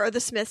Cure or the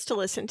Smiths to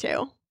listen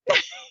to.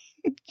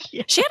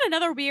 Yeah. She had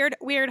another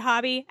weird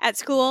hobby at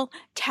school,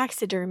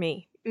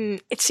 taxidermy.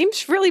 It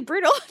seems really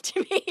brutal to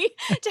me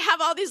to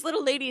have all these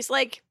little ladies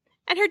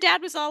and her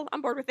dad was all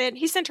on board with it.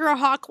 He sent her a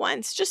hawk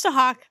once, just a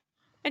hawk.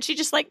 And she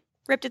just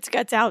ripped its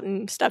guts out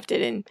and stuffed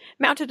it and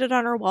mounted it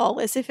on her wall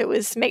as if it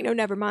was make no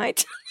never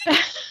mind.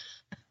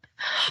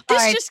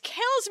 This just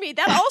kills me.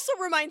 That also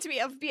reminds me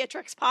of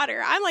Beatrix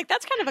Potter. I'm like,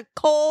 that's kind of a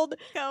cold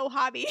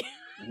hobby.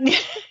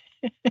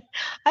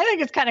 I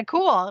think it's kind of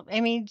cool.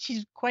 I mean,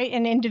 she's quite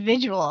an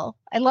individual.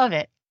 I love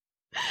it.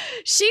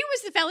 She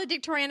was the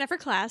valedictorian of her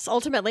class,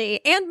 ultimately,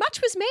 and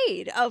much was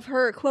made of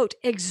her, quote,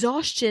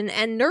 exhaustion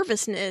and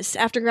nervousness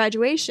after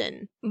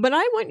graduation. But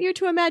I want you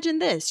to imagine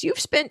this. You've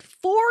spent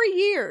 4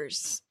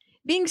 years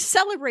being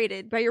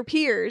celebrated by your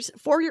peers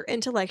for your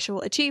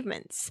intellectual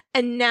achievements.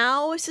 And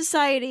now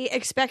society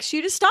expects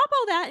you to stop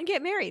all that and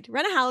get married,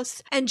 rent a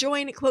house, and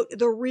join, quote,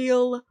 the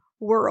real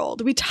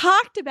world. We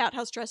talked about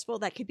how stressful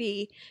that could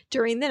be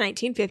during the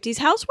 1950s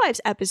Housewives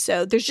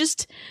episode. There's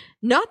just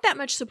not that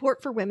much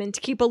support for women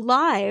to keep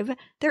alive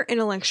their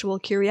intellectual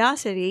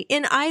curiosity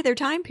in either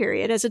time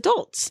period as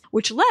adults,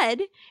 which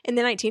led in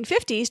the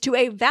 1950s to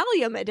a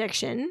Valium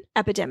addiction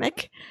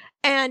epidemic,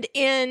 and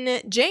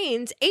in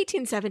Jane's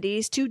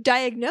 1870s to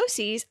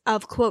diagnoses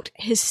of, quote,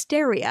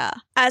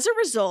 hysteria. As a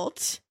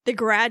result, the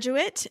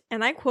graduate,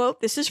 and I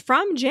quote, this is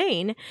from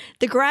Jane,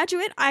 the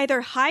graduate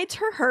either hides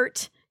her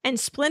hurt and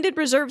splendid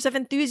reserves of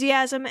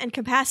enthusiasm and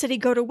capacity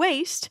go to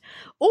waste,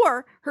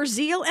 or her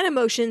zeal and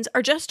emotions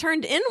are just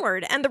turned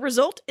inward, and the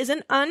result is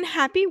an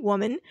unhappy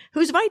woman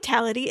whose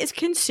vitality is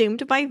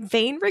consumed by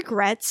vain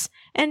regrets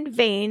and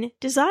vain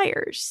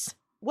desires.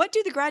 What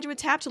do the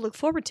graduates have to look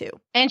forward to?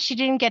 And she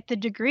didn't get the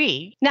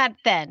degree. Not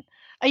then.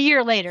 A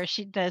year later,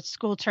 the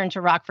school turned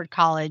to Rockford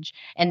College,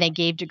 and they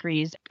gave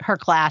degrees. Her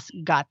class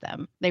got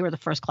them. They were the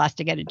first class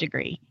to get a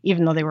degree,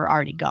 even though they were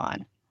already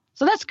gone.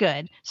 So that's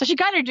good. So she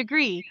got her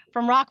degree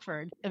from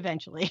Rockford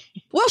eventually.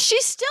 Well,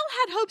 she still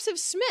had hopes of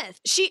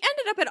Smith. She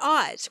ended up at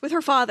odds with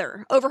her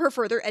father over her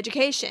further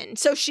education.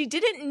 So she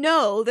didn't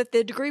know that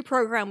the degree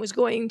program was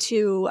going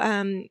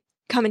to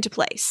come into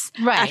place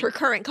at her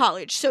current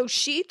college. So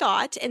she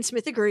thought, and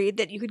Smith agreed,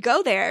 that you could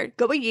go there,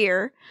 go a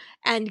year,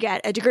 and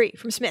get a degree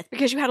from Smith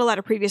because you had a lot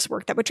of previous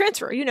work that would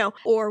transfer, you know.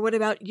 Or what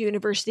about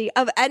University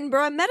of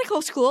Edinburgh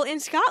Medical School in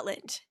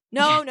Scotland?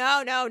 No.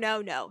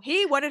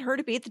 He wanted her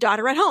to be the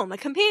daughter at home, a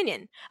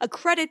companion, a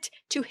credit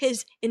to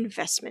his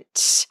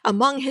investment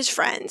among his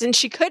friends. And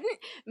she couldn't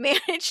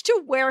manage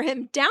to wear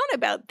him down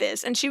about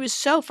this. And she was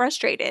so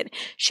frustrated.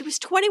 She was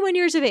 21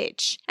 years of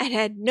age and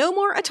had no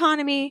more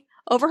autonomy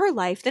over her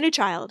life than a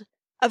child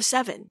of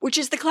 7, which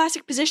is the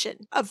classic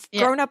position of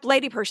grown-up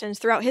lady persons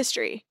throughout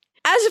history.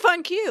 As a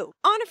fun cue,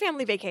 on a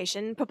family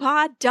vacation,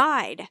 Papa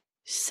died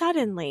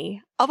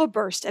suddenly of a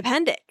burst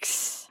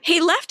appendix. He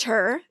left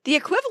her the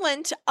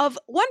equivalent of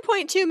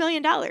 $1.2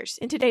 million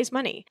in today's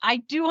money. I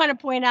do want to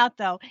point out,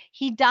 though,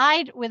 he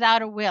died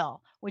without a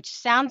will, which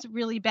sounds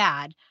really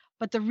bad.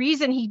 But the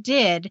reason he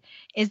did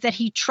is that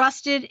he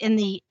trusted in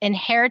the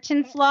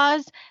inheritance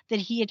laws that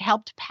he had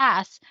helped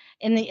pass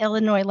in the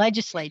Illinois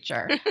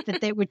legislature, that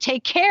they would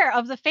take care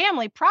of the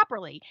family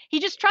properly. He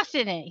just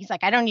trusted in it. He's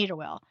like, I don't need a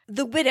will.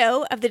 The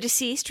widow of the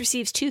deceased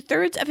receives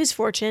 2/3 of his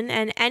fortune,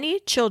 and any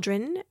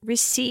children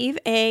receive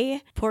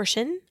a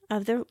portion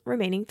of the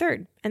remaining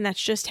third. And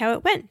that's just how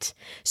it went.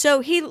 So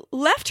he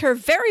left her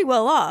very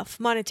well off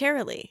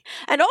monetarily,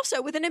 and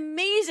also with an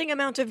amazing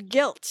amount of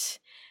guilt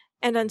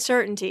and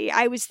uncertainty.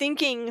 I was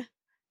thinking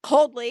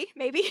coldly,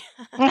 maybe,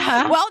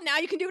 well, now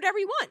you can do whatever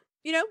you want.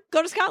 You know,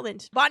 go to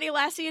Scotland, Bonnie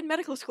Lassie in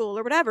medical school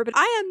or whatever. But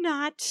I am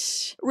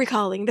not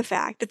recalling the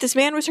fact that this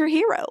man was her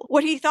hero.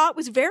 What he thought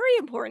was very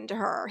important to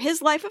her.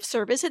 His life of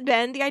service had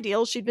been the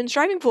ideal she'd been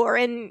striving for.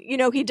 And, you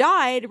know, he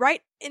died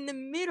right in the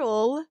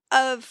middle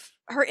of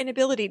her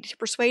inability to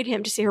persuade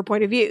him to see her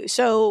point of view.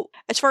 So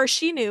as far as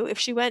she knew, if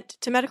she went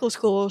to medical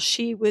school,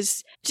 she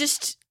was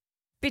just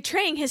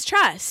betraying his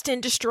trust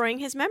and destroying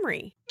his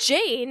memory.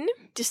 Jane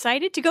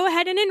decided to go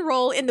ahead and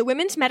enroll in the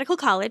Women's Medical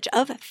College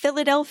of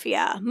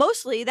Philadelphia.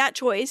 Mostly that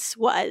choice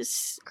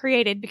was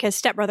created because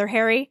stepbrother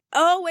Harry...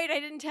 Oh, wait, I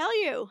didn't tell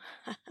you.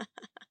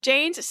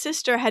 Jane's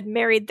sister had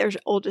married their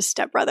oldest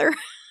stepbrother.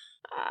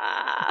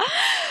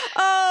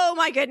 Oh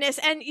my goodness.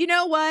 And you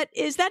know what?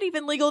 Is that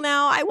even legal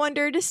now? I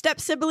wondered.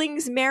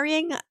 Step-siblings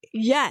marrying?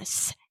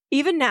 Yes.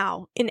 Even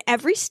now, in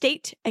every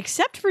state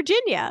except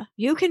Virginia,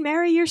 you can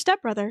marry your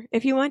stepbrother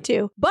if you want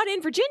to. But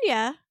in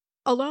Virginia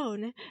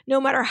alone, no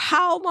matter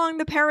how long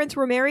the parents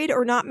were married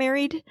or not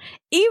married,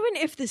 even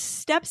if the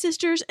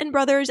stepsisters and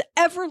brothers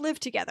ever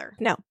lived together.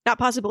 No, not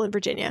possible in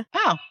Virginia.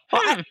 Oh.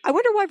 Well, I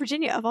wonder why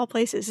Virginia, of all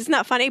places. Isn't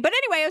that funny? But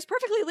anyway, it was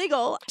perfectly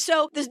legal.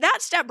 So there's that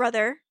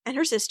stepbrother and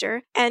her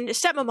sister and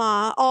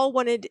stepmama all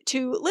wanted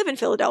to live in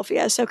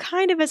Philadelphia. So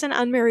kind of as an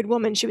unmarried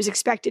woman, she was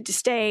expected to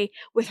stay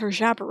with her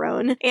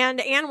chaperone.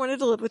 And Anne wanted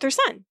to live with her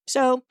son.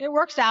 So it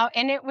works out.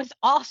 And it was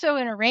also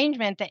an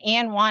arrangement that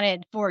Anne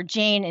wanted for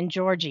Jane and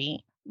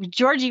Georgie.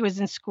 Georgie was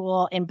in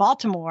school in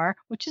Baltimore,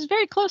 which is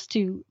very close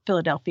to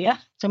Philadelphia.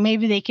 So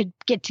maybe they could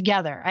get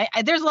together.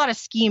 There's a lot of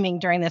scheming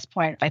during this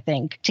point, I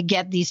think, to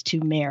get these two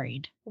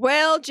married.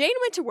 Well, Jane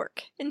went to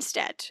work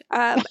instead.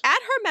 At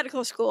her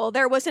medical school,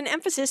 there was an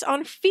emphasis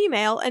on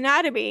female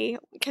anatomy,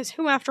 because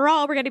who, after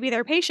all, were going to be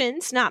their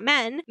patients, not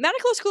men.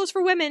 Medical schools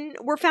for women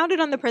were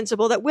founded on the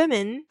principle that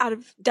women, out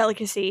of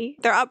delicacy,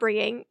 their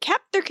upbringing,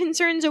 kept their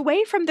concerns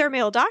away from their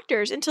male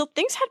doctors until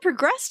things had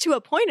progressed to a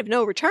point of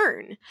no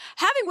return.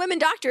 Having women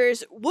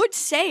doctors would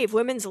save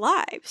women's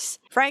lives,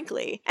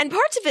 frankly. And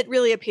parts of it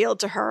really appealed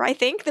to her, I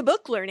think, the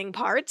book learning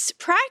parts.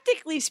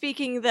 Practically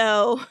speaking,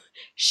 though,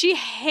 she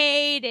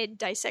hated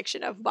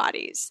dissection of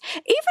bodies,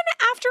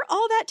 even after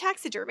all that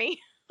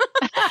taxidermy.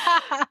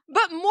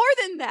 But more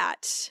than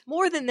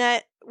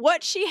that,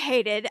 what she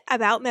hated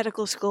about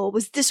medical school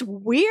was this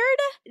weird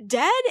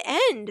dead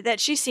end that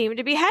she seemed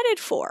to be headed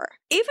for.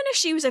 Even if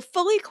she was a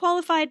fully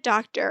qualified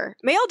doctor,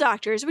 male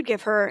doctors would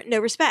give her no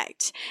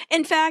respect.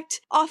 In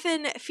fact,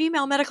 often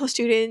female medical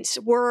students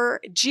were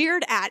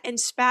jeered at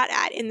and spat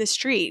at in the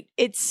street.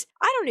 I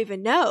don't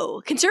even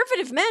know.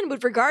 Conservative men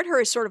would regard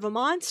her as sort of a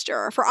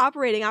monster for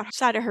operating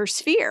outside of her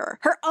sphere.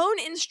 Her own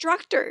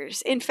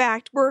instructors, in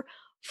fact, were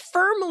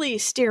firmly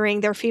steering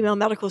their female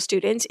medical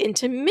students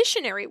into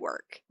missionary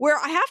work, where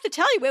I have to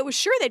tell you, it was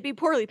sure they'd be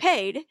poorly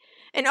paid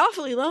and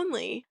awfully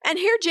lonely. And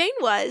here Jane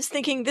was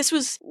thinking this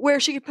was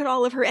where she could put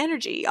all of her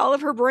energy, all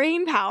of her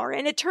brain power,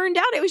 and it turned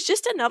out it was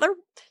just another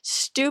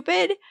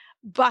stupid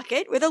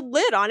bucket with a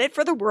lid on it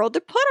for the world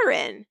to put her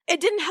in. It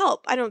didn't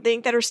help, I don't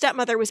think, that her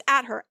stepmother was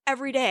at her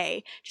every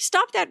day to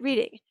stop that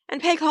reading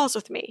and pay calls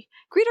with me,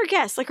 greet her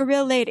guests like a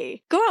real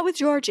lady, go out with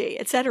Georgie,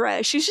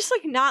 etc. She's just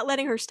like not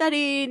letting her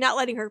study, not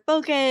letting her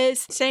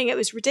focus, saying it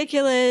was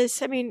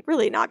ridiculous. I mean,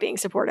 really not being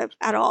supportive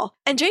at all.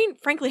 And Jane,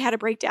 frankly, had a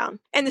breakdown.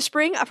 In the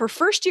spring of her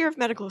first year of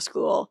medical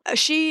school,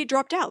 she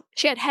dropped out.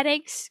 She had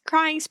headaches,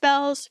 crying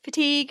spells,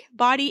 fatigue,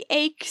 body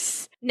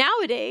aches.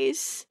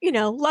 Nowadays,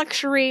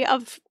 luxury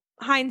of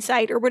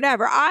hindsight or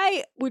whatever,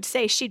 I would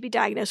say she'd be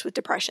diagnosed with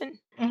depression.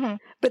 Mm-hmm.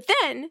 But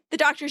then the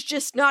doctors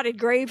just nodded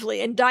gravely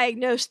and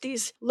diagnosed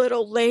these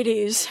little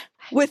ladies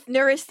with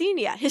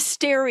neurasthenia,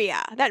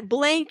 hysteria, that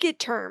blanket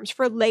terms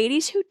for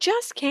ladies who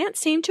just can't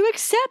seem to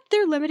accept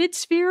their limited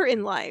sphere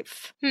in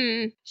life.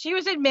 She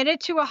was admitted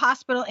to a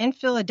hospital in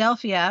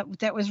Philadelphia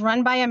that was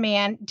run by a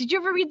man. Did you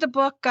ever read the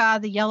book,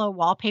 The Yellow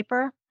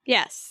Wallpaper?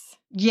 Yes.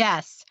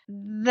 Yes,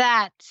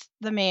 that's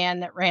the man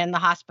that ran the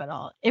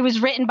hospital. It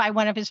was written by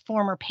one of his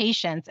former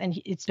patients,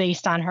 and it's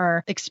based on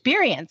her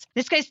experience.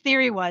 This guy's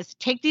theory was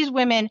take these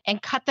women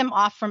and cut them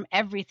off from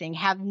everything,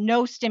 have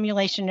no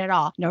stimulation at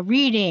all, no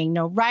reading,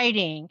 no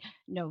writing,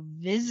 no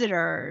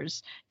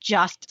visitors,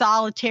 just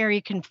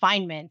solitary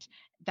confinement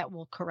that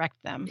will correct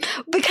them.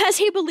 Because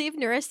he believed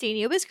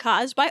neurasthenia was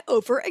caused by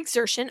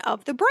overexertion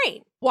of the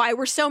brain. Why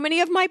were so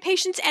many of my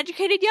patients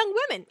educated young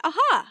women?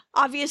 Aha!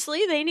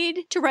 Obviously, they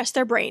need to rest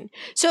their brain.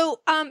 So,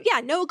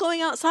 no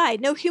going outside,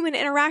 no human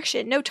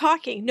interaction, no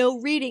talking, no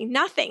reading,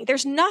 nothing.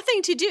 There's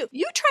nothing to do.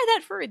 You try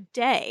that for a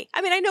day.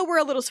 I mean, I know we're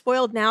a little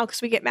spoiled now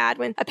because we get mad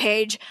when a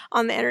page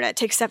on the internet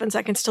takes 7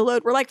 seconds to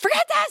load. We're like,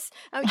 forget this!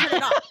 And we turn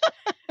it off.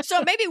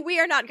 So maybe we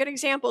are not good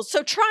examples.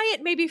 So try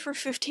it maybe for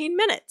 15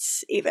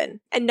 minutes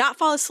even and not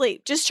fall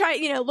asleep. Just try,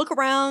 look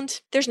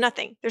around. There's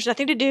nothing. There's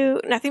nothing to do,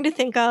 nothing to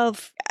think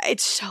of.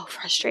 It's so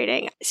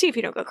frustrating. See if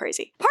you don't go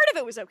crazy. Part of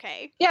it was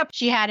okay. Yep.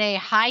 She had a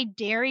high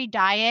dairy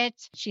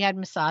diet. She had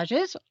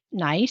massages.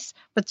 Nice.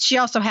 But she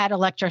also had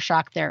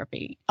electroshock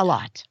therapy a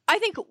lot. I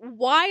think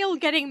while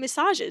getting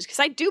massages, because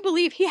I do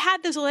believe he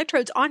had those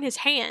electrodes on his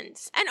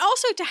hands. And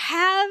also to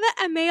have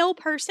a male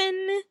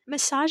person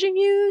massaging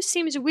you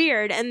seems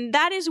weird. And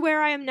that is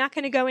where I am not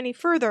going to go any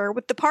further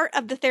with the part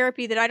of the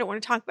therapy that I don't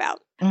want to talk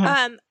about.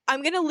 Mm-hmm.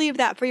 I'm going to leave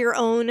that for your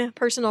own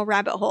personal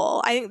rabbit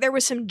hole. I think there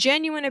was some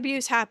genuine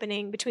abuse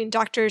happening between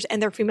doctors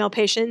and their female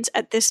patients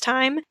at this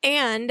time.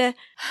 And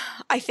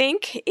I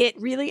think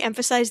it really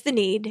emphasized the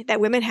need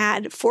that women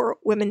had for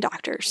women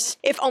doctors,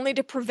 if only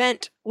to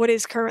prevent what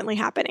is currently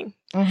happening.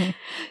 Mm-hmm.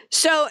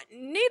 So,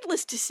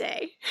 needless to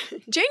say,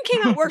 Jane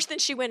came out worse than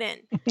she went in.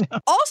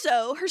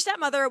 Also, her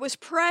stepmother was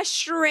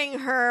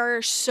pressuring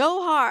her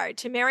so hard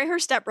to marry her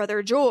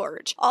stepbrother,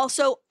 George.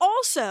 Also,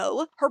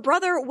 her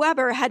brother,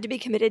 Weber, had to be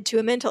committed to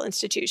a mental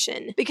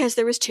institution because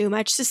there was too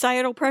much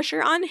societal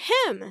pressure on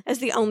him as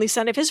the only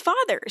son of his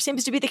father.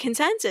 Seems to be the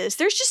consensus.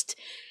 There's just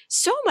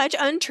so much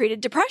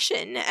untreated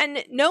depression,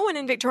 and no one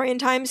in Victorian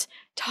times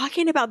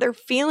talking about their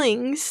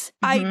feelings.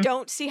 Mm-hmm. I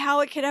don't see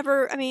how it could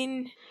ever,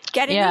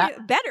 get any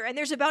better. And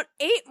there's about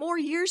 8 more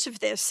years of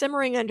this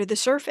simmering under the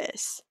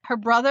surface. Her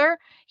brother,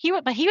 he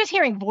was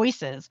hearing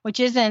voices,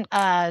 which isn't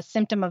a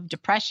symptom of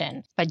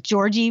depression, but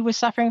Georgie was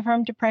suffering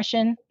from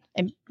depression.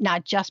 And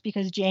not just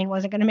because Jane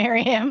wasn't going to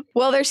marry him.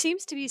 Well, there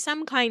seems to be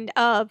some kind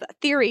of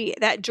theory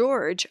that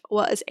George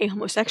was a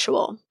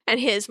homosexual and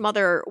his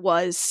mother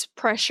was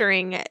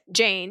pressuring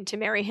Jane to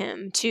marry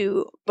him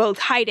to both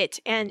hide it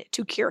and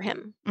to cure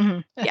him.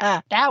 Mm-hmm.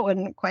 Yeah. That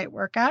wouldn't quite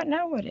work out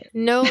now, would it?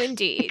 No,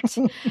 indeed.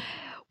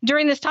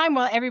 During this time,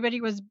 while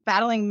everybody was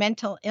battling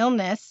mental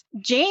illness,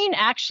 Jane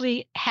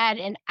actually had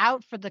an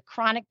out for the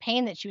chronic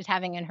pain that she was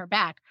having in her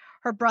back.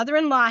 Her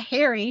brother-in-law,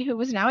 Harry, who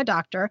was now a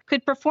doctor,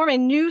 could perform a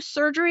new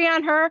surgery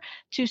on her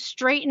to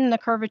straighten the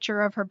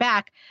curvature of her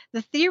back.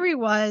 The theory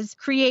was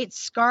create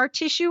scar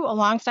tissue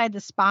alongside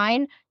the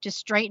spine to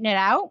straighten it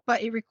out,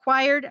 but it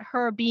required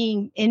her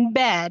being in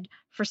bed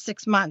for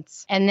 6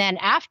 months. And then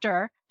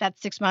after that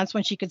 6 months,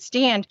 when she could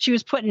stand, she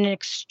was put in an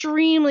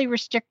extremely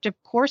restrictive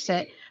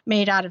corset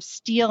made out of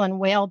steel and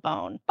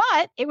whalebone.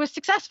 But it was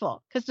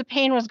successful because the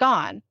pain was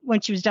gone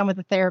when she was done with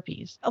the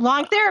therapies. A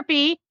long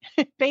therapy,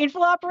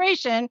 painful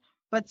operation,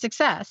 but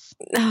success.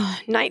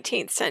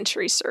 19th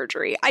century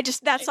surgery.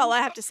 That's all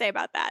I have to say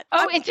about that.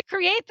 Oh, and to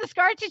create the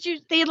scar tissue,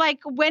 they like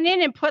went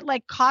in and put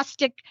like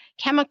caustic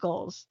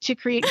chemicals to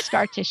create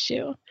scar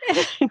tissue.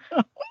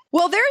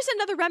 Well, there's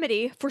another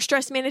remedy for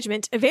stress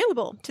management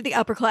available to the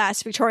upper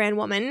class Victorian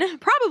woman.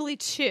 Probably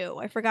two.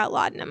 I forgot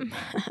laudanum.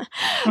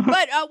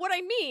 But what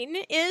I mean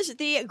is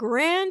the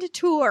grand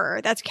tour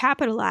that's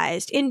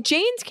capitalized. In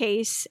Jane's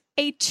case,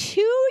 a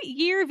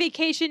 2-year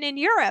vacation in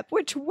Europe,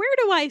 which where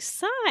do I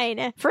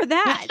sign for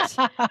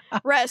that?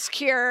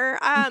 Rescue.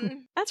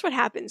 That's what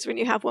happens when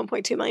you have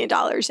 $1.2 million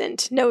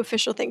and no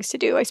official things to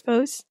do, I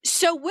suppose.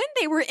 So when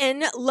they were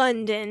in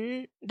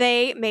London,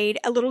 they made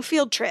a little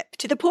field trip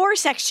to the poor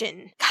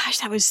section. Gosh,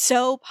 that was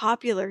so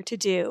popular to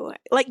do.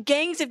 Like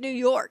Gangs of New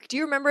York. Do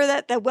you remember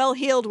that the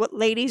well-heeled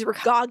ladies were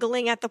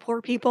goggling at the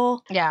poor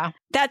people? Yeah.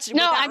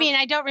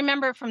 I don't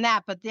remember from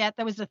that, but that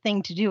was the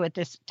thing to do at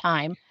this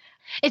time.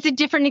 It's a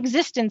different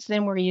existence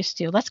than we're used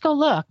to. Let's go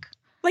look.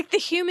 Like the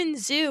human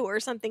zoo or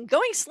something.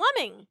 Going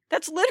slumming.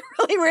 That's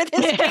literally where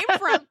this came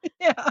from.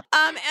 Yeah.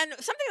 And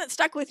something that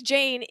stuck with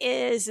Jane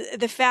is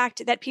the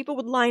fact that people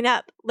would line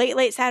up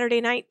late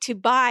Saturday night to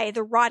buy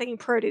the rotting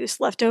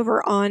produce left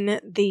over on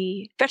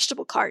the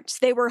vegetable carts.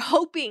 They were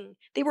hoping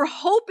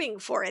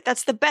for it.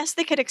 That's the best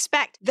they could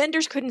expect.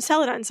 Vendors couldn't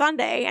sell it on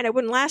Sunday and it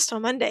wouldn't last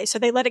on Monday. So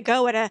they let it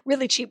go at a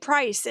really cheap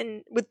price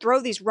and would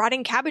throw these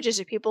rotting cabbages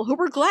at people who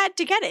were glad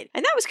to get it.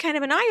 And that was kind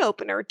of an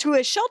eye-opener to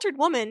a sheltered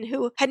woman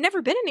who had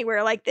never been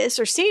anywhere like this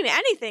or seen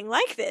anything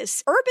like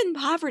this. Urban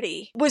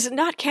poverty was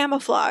not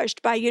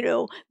camouflaged by,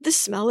 the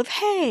smell of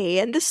hay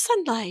and the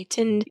sunlight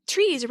and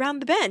trees around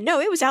the bend. No,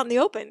 it was out in the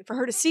open for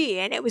her to see,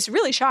 and it was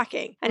really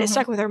shocking, and it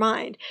stuck with her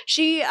mind.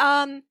 She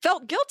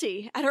felt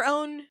guilty at her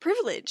own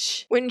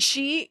privilege when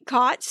she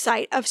caught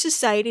sight of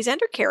society's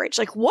undercarriage.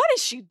 Like, what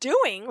is she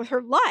doing with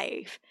her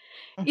life?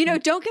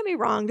 Don't get me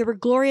wrong. There were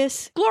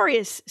glorious,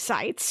 glorious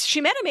sights. She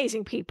met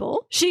amazing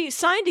people. She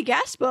signed a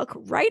guest book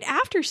right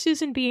after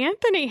Susan B.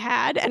 Anthony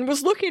had and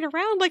was looking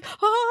around like,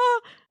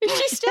 is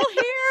she still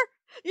here?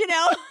 They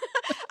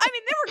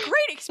were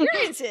great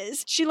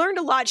experiences. She learned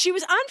a lot. She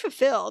was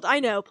unfulfilled. I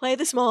know. Play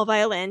the small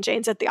violin.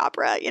 Jane's at the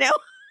opera,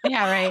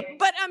 Yeah, right.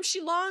 But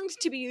she longed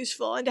to be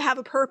useful and to have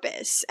a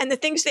purpose. And the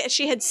things that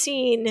she had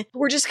seen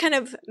were just kind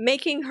of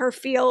making her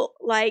feel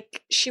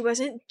like she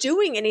wasn't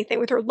doing anything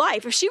with her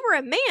life. If she were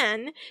a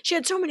man, she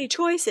had so many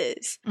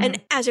choices.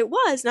 And as it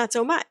was, not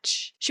so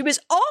much. She was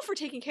all for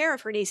taking care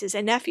of her nieces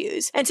and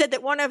nephews and said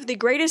that one of the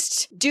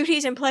greatest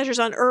duties and pleasures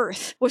on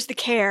earth was the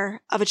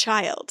care of a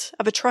child,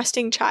 of a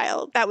trusting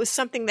child. That was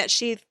something that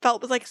she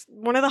felt was like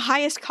one of the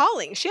highest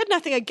callings. She had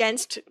nothing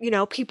against,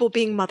 people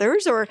being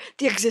mothers or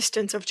the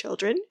existence of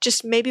children.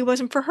 Just maybe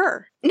wasn't for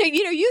her. Now,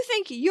 you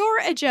think you're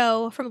a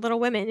Joe from Little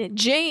Women.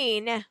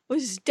 Jane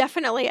was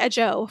definitely a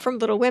Joe from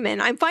Little Women.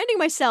 I'm finding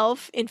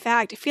myself, in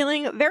fact,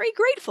 feeling very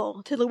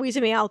grateful to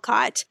Louisa May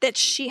Alcott that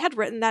she had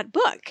written that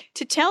book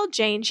to tell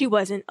Jane she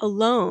wasn't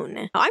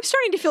alone. I'm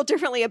starting to feel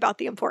differently about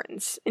the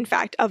importance, in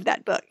fact, of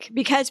that book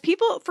because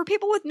for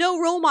people with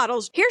no role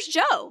models, here's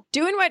Jo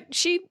doing what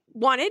she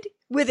wanted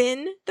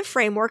within the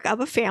framework of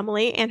a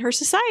family and her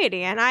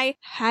society. And I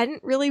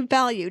hadn't really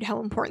valued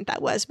how important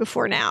that was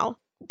before now.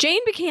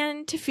 Jane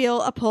began to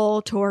feel a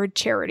pull toward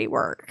charity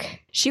work.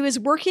 She was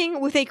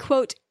working with a,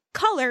 quote,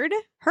 colored,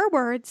 her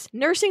words,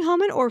 nursing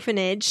home and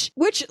orphanage,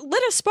 which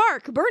lit a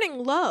spark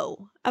burning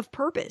low of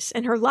purpose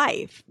in her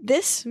life.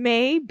 This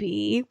may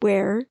be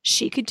where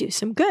she could do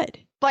some good.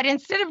 But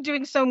instead of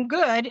doing some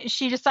good,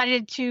 she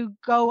decided to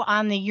go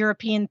on the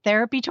European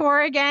therapy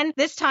tour again.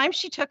 This time,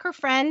 she took her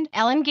friend,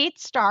 Ellen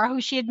Gates Starr, who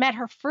she had met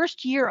her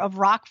first year of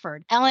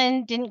Rockford.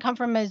 Ellen didn't come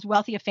from as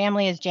wealthy a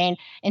family as Jane,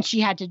 and she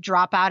had to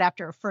drop out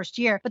after her first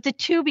year. But the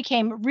two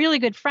became really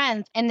good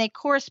friends, and they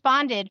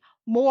corresponded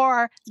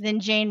more than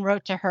Jane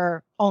wrote to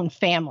her own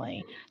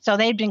family. So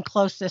they'd been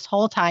close this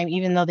whole time,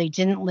 even though they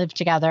didn't live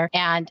together.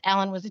 And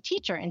Ellen was a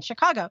teacher in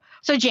Chicago.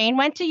 So Jane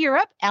went to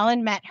Europe.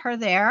 Ellen met her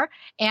there,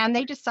 and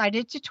they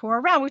decided to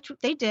tour around, which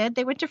they did.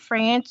 They went to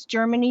France,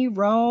 Germany,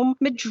 Rome,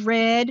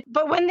 Madrid.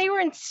 But when they were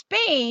in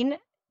Spain,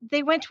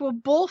 they went to a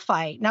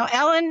bullfight. Now,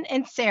 Ellen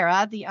and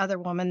Sarah, the other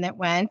woman that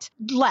went,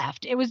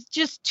 left. It was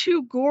just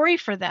too gory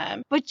for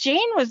them. But Jane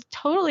was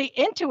totally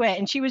into it,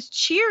 and she was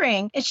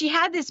cheering. And she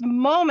had this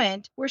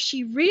moment where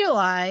she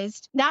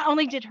realized not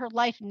only did her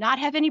life not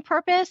have any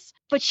purpose,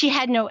 but she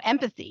had no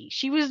empathy.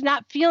 She was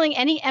not feeling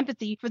any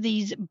empathy for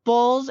these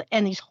bulls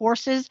and these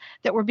horses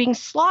that were being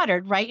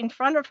slaughtered right in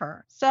front of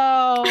her.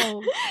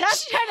 So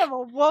that's kind of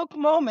a woke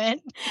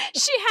moment.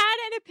 She had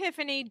an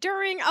epiphany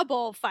during a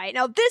bullfight.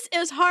 Now, this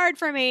is hard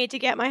for me to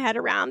get my head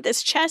around,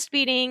 this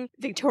chest-beating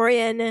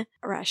Victorian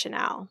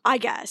rationale, I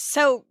guess.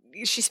 So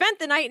she spent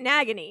the night in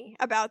agony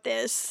about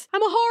this.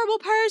 I'm a horrible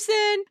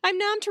person. I'm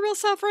numb to real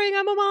suffering.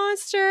 I'm a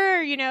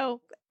monster.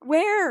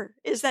 Where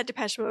is that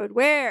Depeche Mode?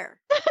 Where?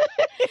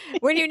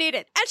 when you need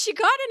it. And she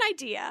got an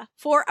idea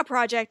for a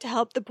project to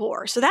help the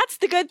poor. So that's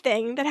the good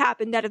thing that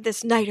happened out of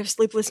this night of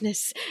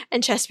sleeplessness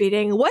and chest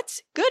beating.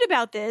 What's good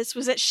about this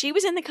was that she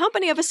was in the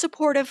company of a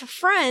supportive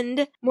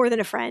friend, more than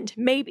a friend,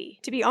 maybe.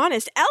 To be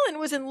honest, Ellen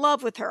was in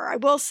love with her. I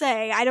will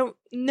say, I don't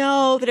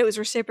know that it was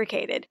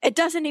reciprocated. It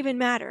doesn't even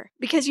matter.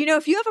 Because,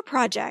 if you have a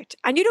project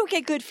and you don't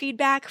get good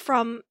feedback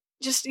from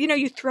just,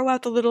 you throw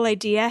out the little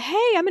idea,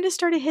 hey, I'm going to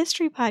start a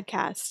history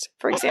podcast,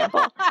 for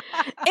example.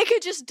 It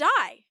could just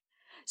die.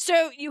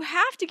 So you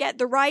have to get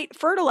the right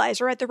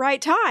fertilizer at the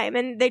right time.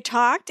 And they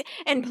talked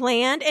and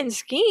planned and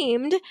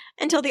schemed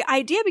until the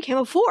idea became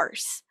a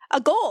force, a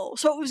goal.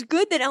 So it was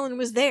good that Ellen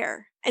was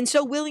there and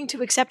so willing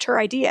to accept her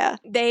idea.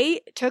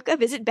 They took a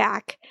visit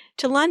back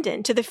to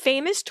London, to the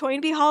famous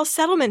Toynbee Hall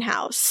settlement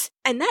house.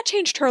 And that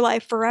changed her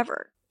life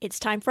forever. It's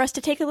time for us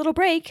to take a little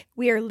break.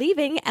 We are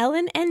leaving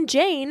Ellen and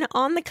Jane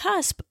on the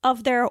cusp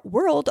of their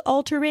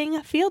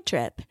world-altering field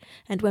trip.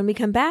 And when we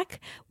come back,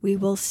 we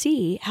will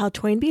see how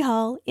Toynbee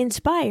Hall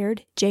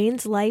inspired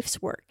Jane's life's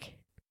work.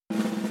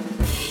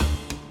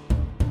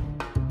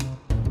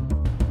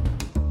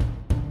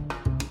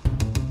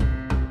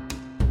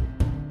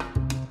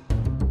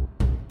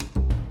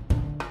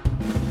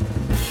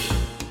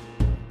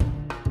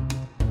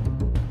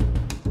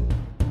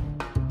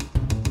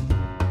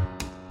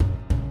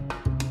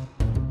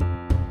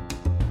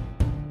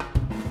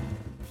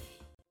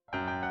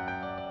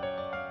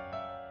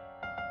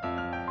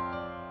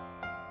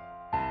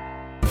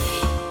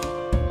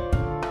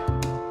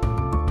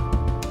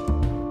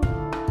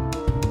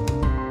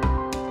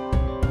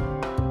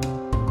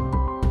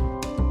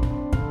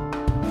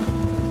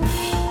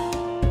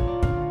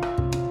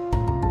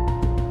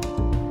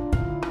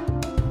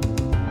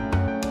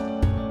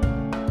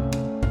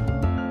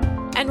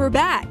 And we're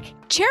back.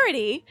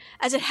 Charity,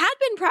 as it had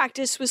been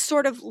practiced, was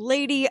sort of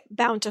Lady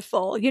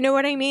Bountiful. You know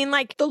what I mean?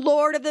 Like the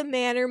lord of the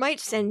manor might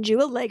send you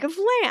a leg of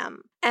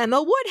lamb.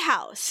 Emma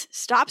Woodhouse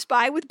stops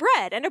by with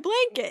bread and a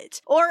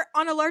blanket. Or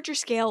on a larger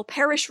scale,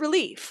 Parish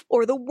Relief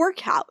or the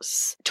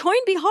Workhouse.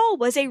 Toynbee Hall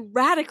was a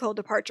radical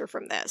departure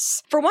from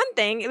this. For one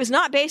thing, it was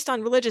not based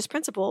on religious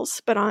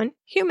principles, but on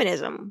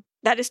humanism.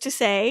 That is to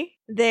say,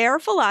 their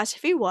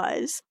philosophy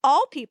was,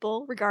 all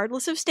people,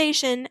 regardless of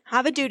station,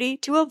 have a duty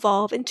to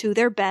evolve into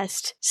their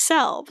best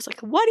selves. Like,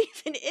 what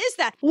even is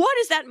that? What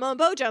does that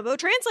mumbo-jumbo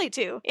translate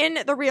to? In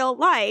the real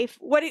life,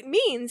 what it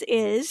means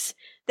is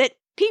that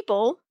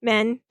people,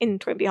 men, in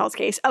Toynbee Hall's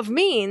case, of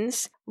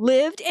means,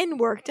 lived and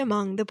worked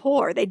among the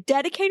poor. They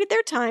dedicated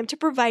their time to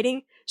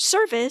providing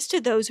service to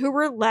those who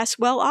were less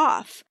well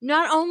off,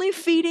 not only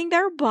feeding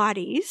their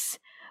bodies,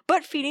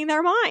 but feeding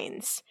their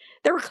minds.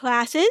 There were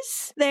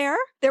classes there.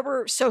 There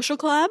were social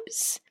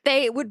clubs.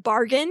 They would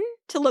bargain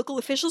to local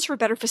officials for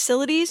better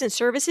facilities and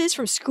services,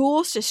 from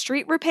schools to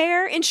street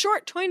repair. In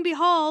short, Toynbee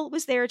Hall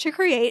was there to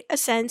create a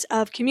sense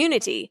of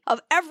community, of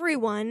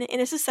everyone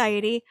in a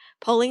society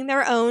pulling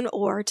their own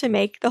oar to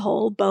make the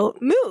whole boat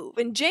move.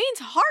 And Jane's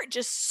heart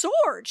just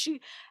soared.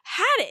 She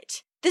had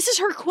it. This is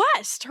her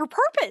quest, her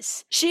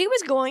purpose. She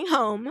was going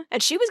home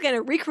and she was going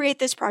to recreate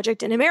this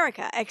project in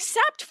America,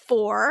 except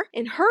for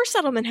in her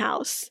settlement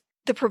house,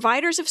 the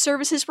providers of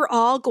services were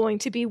all going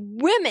to be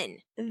women.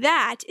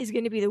 That is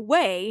going to be the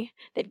way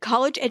that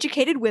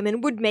college-educated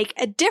women would make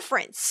a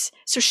difference.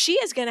 So she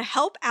is going to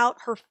help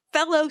out her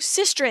fellow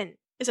sistren.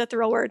 Is that the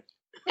real word?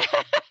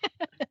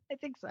 I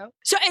think so.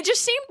 So it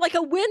just seemed like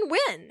a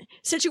win-win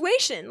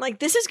situation. Like,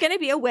 this is going to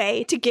be a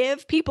way to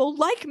give people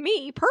like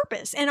me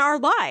purpose in our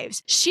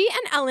lives. She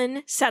and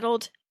Ellen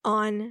settled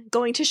on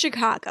going to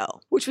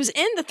Chicago, which was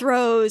in the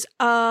throes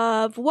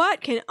of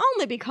what can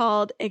only be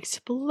called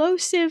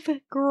explosive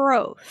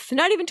growth.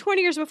 Not even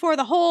 20 years before,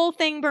 the whole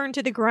thing burned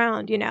to the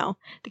ground, The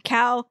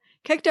cow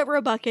kicked over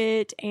a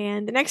bucket,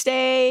 and the next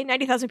day,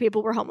 90,000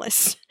 people were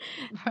homeless.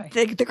 Right.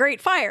 The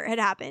Great Fire had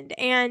happened,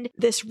 and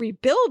this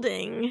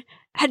rebuilding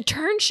had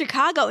turned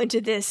Chicago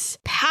into this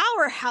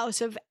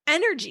powerhouse of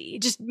energy,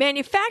 just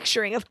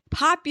manufacturing, of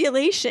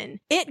population.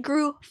 It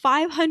grew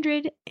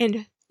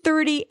 538%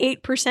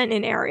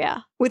 in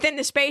area within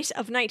the space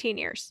of 19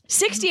 years.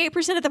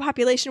 68% of the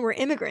population were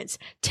immigrants.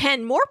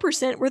 10% more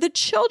were the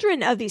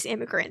children of these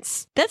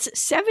immigrants. That's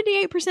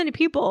 78% of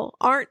people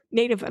aren't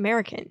Native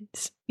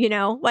Americans.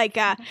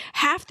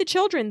 Half the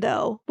children,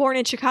 though, born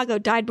in Chicago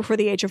died before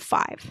the age of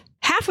 5.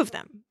 Half of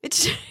them.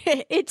 It's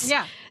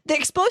yeah. The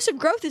explosive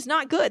growth is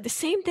not good. The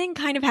same thing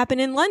kind of happened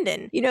in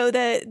London.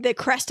 The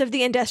crest of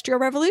the Industrial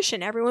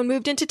Revolution. Everyone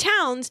moved into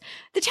towns.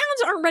 The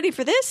towns aren't ready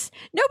for this.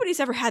 Nobody's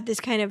ever had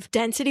this kind of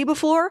density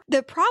before.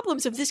 The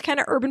problems of this kind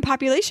of urban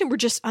population were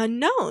just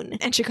unknown.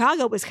 And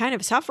Chicago was kind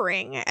of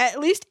suffering. At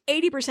least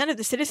 80% of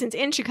the citizens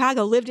in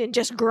Chicago lived in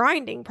just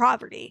grinding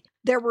poverty.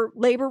 There were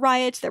labor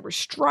riots, there were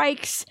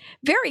strikes,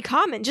 very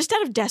common, just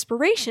out of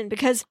desperation,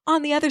 because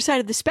on the other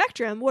side of the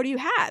spectrum, what do you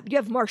have? You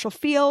have Marshall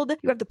Field,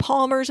 you have the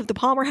Palmers of the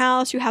Palmer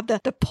House, you have the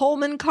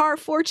Pullman car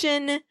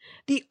fortune,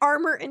 the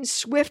Armour and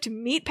Swift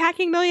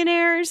meatpacking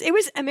millionaires. It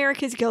was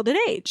America's Gilded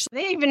Age.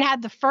 They even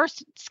had the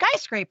first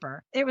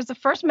skyscraper. It was the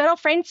first metal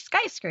framed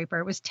skyscraper.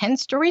 It was 10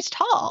 stories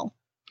tall.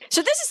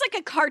 So this is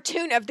like a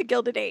cartoon of the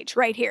Gilded Age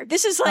right here.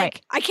 This is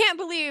like, I can't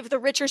believe the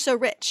rich are so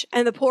rich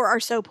and the poor are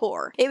so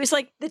poor. It was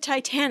like the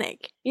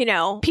Titanic, you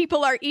know,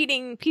 people are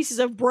eating pieces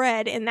of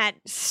bread in that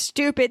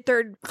stupid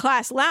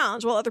third-class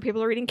lounge while other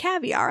people are eating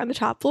caviar on the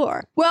top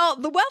floor. Well,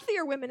 the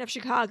wealthier women of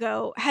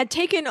Chicago had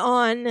taken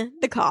on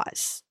the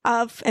cause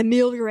of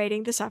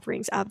ameliorating the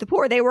sufferings of the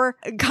poor. They were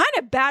kind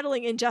of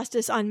battling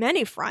injustice on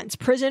many fronts: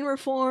 prison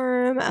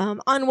reform,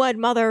 unwed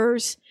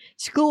mothers,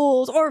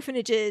 schools,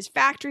 orphanages,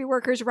 factory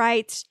workers'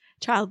 rights,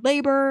 child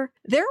labor.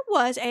 There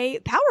was a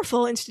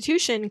powerful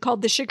institution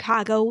called the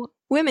Chicago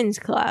Women's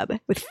Club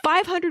with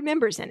 500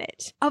 members in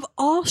it of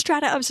all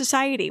strata of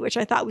society, which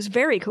I thought was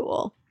very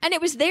cool. And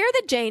it was there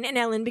that Jane and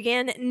Ellen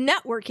began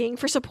networking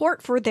for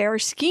support for their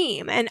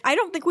scheme. And I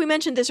don't think we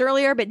mentioned this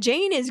earlier, but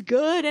Jane is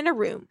good in a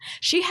room.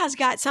 She has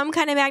got some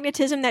kind of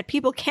magnetism that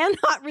people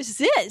cannot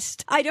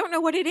resist. I don't know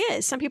what it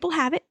is. Some people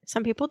have it,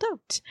 some people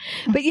don't.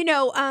 But, you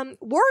know,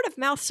 word of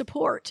mouth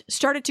support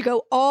started to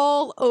go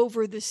all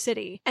over the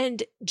city.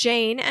 And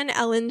Jane and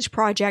Ellen's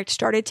project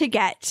started to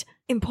get,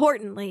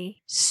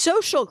 importantly,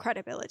 social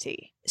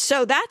credibility.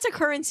 So that's a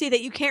currency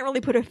that you can't really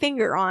put a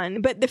finger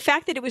on. But the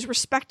fact that it was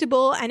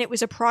respectable and it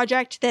was a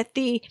project that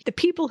the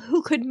people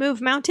who could move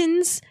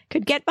mountains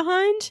could get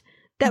behind,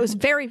 that was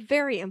very,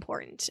 very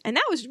important. And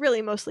that was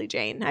really mostly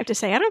Jane, I have to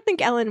say. I don't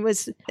think Ellen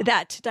was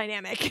that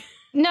dynamic.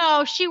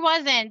 No, she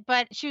wasn't,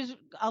 but she was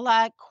a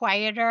lot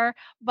quieter.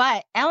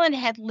 But Ellen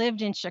had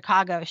lived in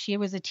Chicago. She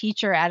was a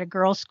teacher at a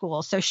girls'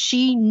 school. So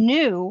she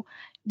knew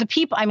the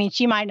people. I mean,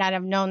 she might not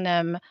have known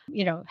them,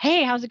 you know,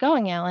 hey, how's it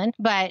going, Ellen?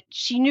 But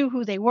she knew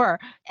who they were.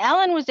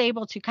 Ellen was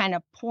able to kind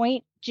of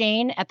point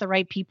Jane at the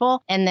right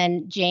people, and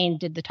then Jane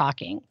did the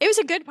talking. It was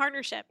a good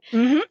partnership.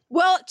 Mm-hmm.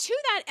 Well, to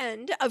that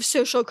end of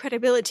social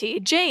credibility,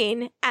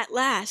 Jane, at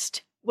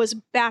last, was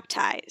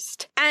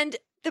baptized. And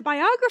the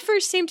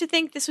biographers seem to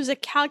think this was a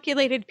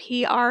calculated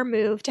PR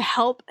move to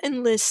help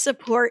enlist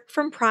support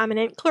from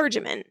prominent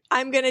clergymen.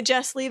 I'm going to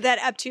just leave that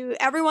up to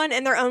everyone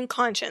and their own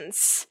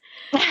conscience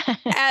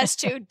as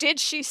to, did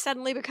she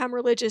suddenly become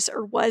religious,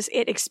 or was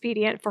it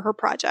expedient for her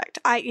project?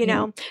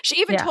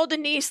 She even told a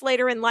niece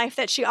later in life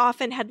that she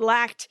often had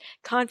lacked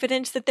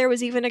confidence that there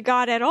was even a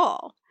God at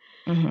all.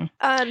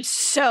 Mm-hmm.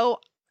 So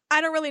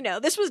I don't really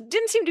know. This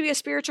didn't seem to be a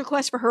spiritual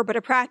quest for her, but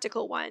a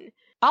practical one.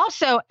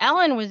 Also,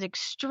 Ellen was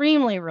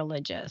extremely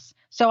religious.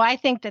 So I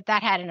think that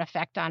had an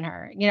effect on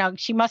her. You know,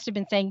 she must have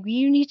been saying,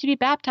 you need to be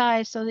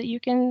baptized so that you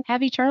can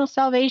have eternal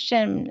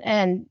salvation,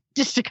 and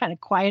just to kind of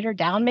quiet her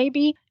down,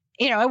 maybe.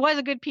 You know, it was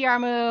a good PR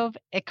move.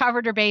 It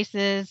covered her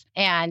bases,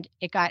 and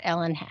it got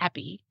Ellen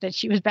happy that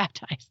she was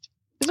baptized.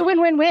 It was a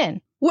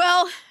win-win-win.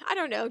 Well, I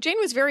don't know. Jane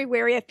was very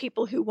wary of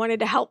people who wanted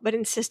to help but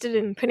insisted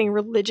in putting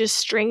religious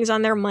strings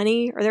on their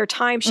money or their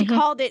time. She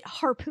called it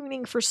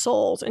harpooning for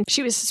souls, and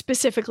she was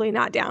specifically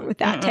not down with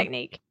that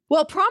technique.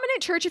 Well,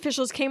 prominent church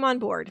officials came on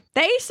board.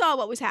 They saw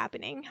what was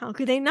happening. How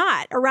could they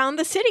not? Around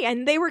the city.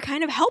 And they were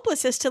kind of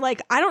helpless as to, like,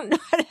 I don't know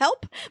how to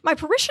help my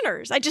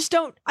parishioners. I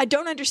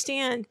don't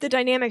understand the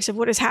dynamics of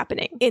what is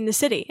happening in the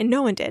city. And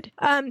no one did.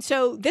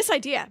 So this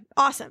idea,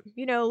 awesome.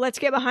 You know, let's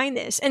get behind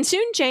this. And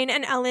soon Jane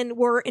and Ellen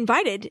were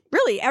invited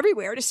really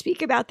everywhere to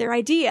speak about their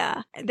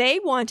idea.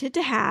 They wanted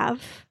to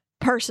have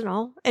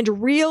personal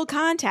and real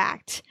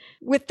contact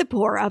with the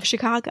poor of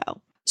Chicago.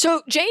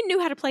 So Jane knew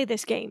how to play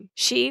this game.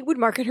 She would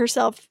market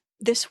herself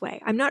this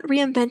way. I'm not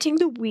reinventing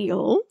the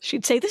wheel.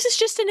 She'd say this is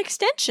just an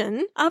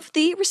extension of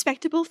the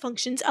respectable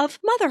functions of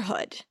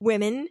motherhood.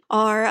 Women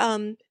are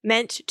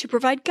meant to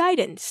provide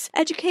guidance,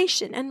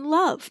 education, and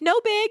love.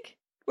 No big.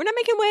 We're not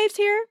making waves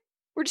here.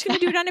 We're just going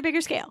to do it on a bigger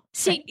scale.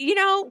 See, you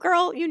know,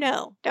 girl, you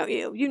know, don't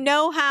you? You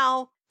know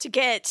how to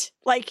get,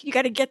 like, you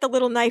got to get the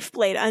little knife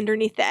blade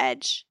underneath the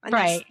edge. And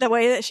that's the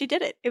way that she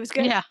did it. It was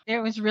good. Yeah, it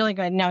was really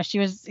good. No, she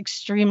was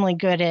extremely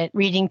good at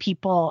reading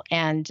people,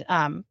 and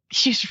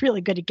she's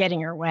really good at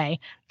getting her way.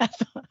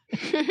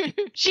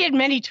 She had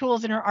many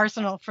tools in her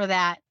arsenal for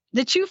that.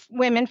 The two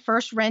women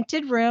first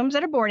rented rooms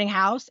at a boarding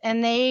house,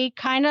 and they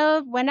kind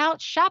of went out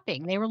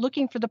shopping. They were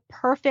looking for the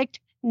perfect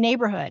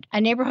neighborhood,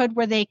 a neighborhood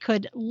where they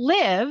could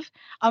live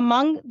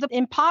among the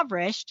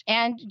impoverished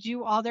and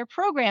do all their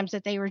programs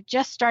that they were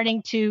just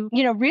starting to,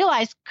 you know,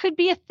 realize could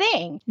be a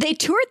thing. They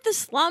toured the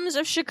slums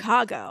of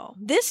Chicago.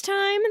 This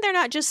time, they're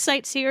not just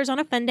sightseers on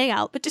a fun day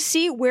out, but to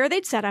see where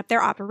they'd set up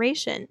their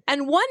operation.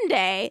 And one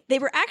day, they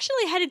were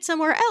actually headed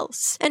somewhere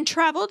else and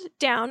traveled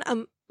down a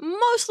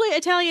mostly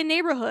Italian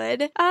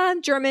neighborhood,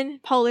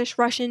 German, Polish,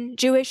 Russian,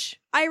 Jewish,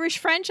 Irish,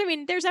 French. I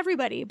mean, there's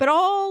everybody, but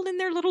all in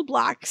their little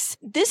blocks.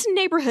 This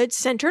neighborhood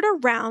centered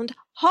around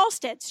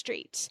Halsted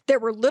Street. There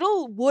were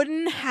little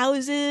wooden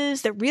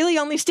houses that really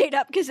only stayed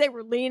up because they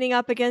were leaning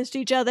up against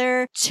each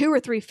other. 2 or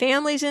 3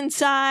 families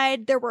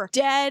inside. There were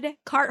dead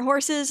cart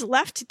horses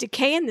left to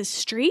decay in the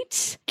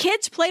streets.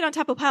 Kids played on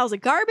top of piles of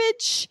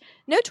garbage.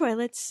 No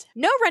toilets,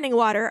 no running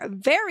water,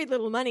 very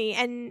little money,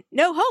 and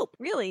no hope,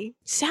 really.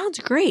 Sounds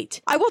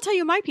great. I will tell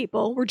you, my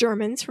people were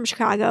Germans from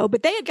Chicago,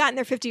 but they had gotten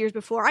there 50 years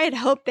before. I had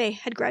hoped they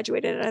had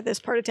graduated out of this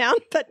part of town,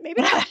 but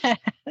maybe not.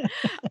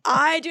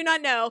 I do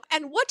not know.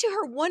 And what to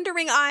her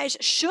wondering eyes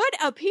should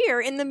appear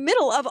in the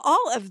middle of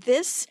all of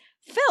this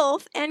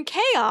filth and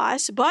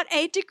chaos but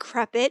a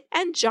decrepit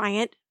and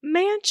giant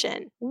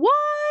mansion?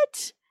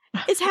 What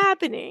is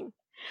happening?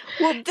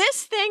 Well,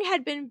 this thing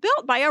had been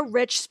built by a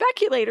rich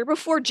speculator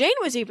before Jane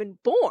was even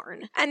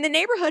born, and the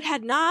neighborhood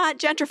had not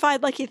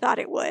gentrified like he thought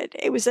it would.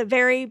 It was a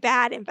very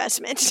bad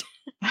investment.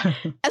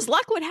 As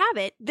luck would have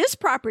it, this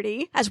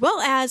property, as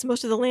well as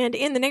most of the land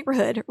in the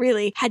neighborhood,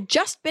 really, had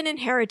just been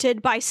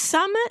inherited by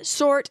some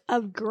sort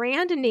of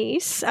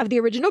grandniece of the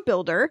original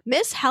builder,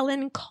 Miss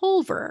Helen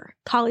Culver,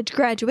 college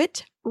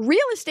graduate, real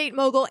estate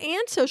mogul,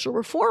 and social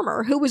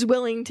reformer who was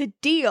willing to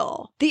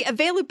deal. The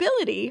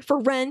availability for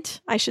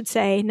rent, I should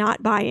say,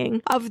 not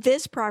buying, of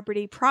this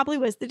property probably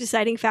was the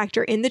deciding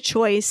factor in the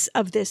choice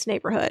of this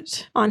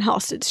neighborhood on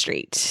Halsted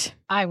Street.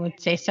 I would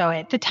say so.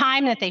 At the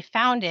time that they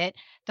found it,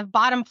 the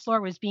bottom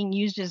floor was being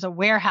used as a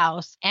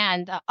warehouse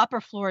and the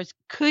upper floors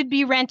could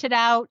be rented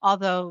out,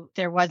 although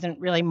there wasn't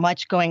really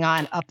much going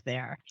on up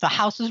there. The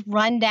house was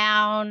run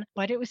down,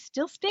 but it was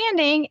still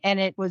standing and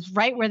it was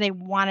right where they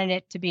wanted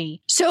it to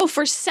be. So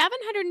for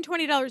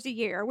 $720 a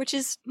year, which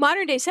is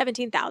modern day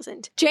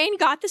 $17,000, Jane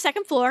got the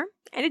second floor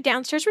and a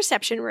downstairs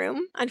reception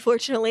room.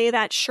 Unfortunately,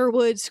 that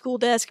Sherwood School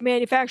Desk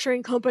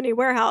Manufacturing Company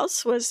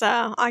warehouse was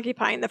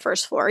occupying the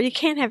first floor. You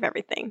can't have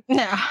everything.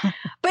 No.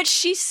 But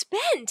she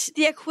spent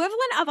the equivalent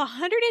of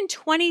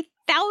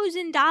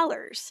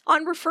 $120,000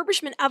 on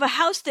refurbishment of a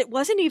house that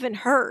wasn't even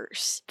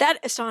hers. That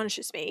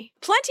astonishes me.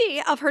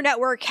 Plenty of her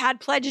network had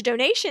pledged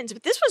donations,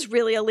 but this was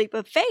really a leap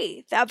of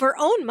faith of her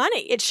own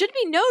money. It should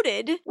be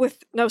noted,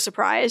 with no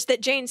surprise,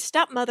 that Jane's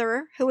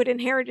stepmother, who had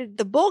inherited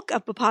the bulk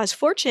of Papa's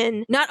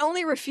fortune, not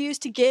only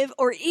refused to give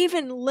or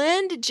even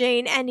lend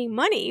Jane any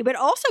money, but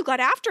also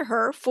got after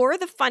her for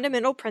the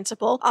fundamental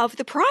principle of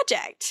the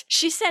project.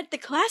 She said, "The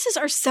classes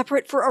are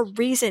separate for a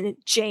reason,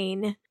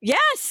 Jane."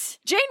 Yes!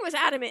 Jane was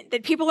adamant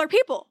that people are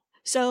people.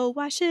 So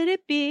why should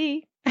it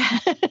be?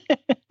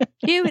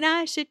 You and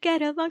I should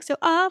get along so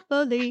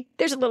awfully.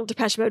 There's a little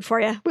Depeche Mode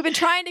for you. We've been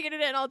trying to get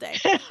it in all day.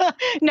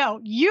 No,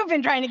 you've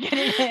been trying to get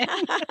it in.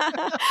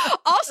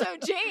 Also,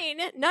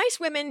 Jane, nice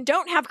women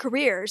don't have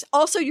careers.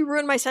 Also, you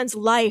ruined my son's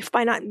life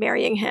by not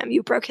marrying him.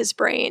 You broke his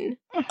brain.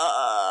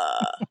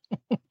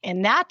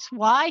 And that's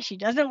why she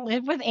doesn't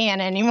live with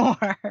Anne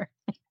anymore.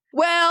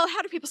 Well,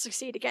 how do people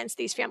succeed against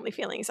these family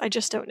feelings? I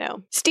just don't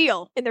know.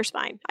 Steel in their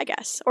spine, I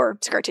guess, or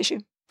scar tissue.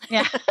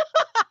 Yeah.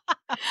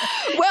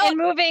 Well, and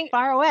moving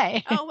far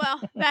away. Oh,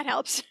 well, that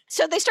helps.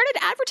 So they started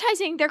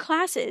advertising their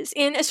classes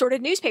in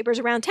assorted newspapers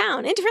around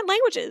town in different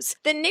languages.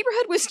 The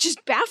neighborhood was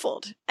just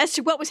baffled as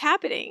to what was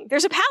happening.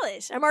 There's a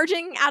palace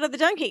emerging out of the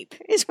dung heap,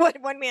 is what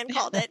one man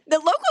called it. The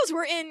locals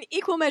were in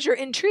equal measure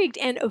intrigued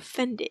and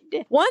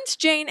offended. Once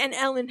Jane and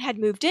Ellen had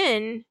moved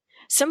in,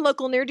 some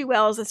local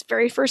ne'er-do-wells, the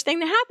very first thing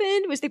that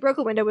happened was they broke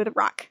a window with a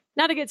rock.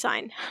 Not a good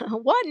sign.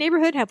 What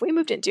neighborhood have we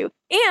moved into?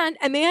 And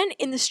a man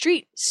in the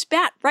street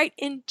spat right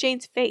in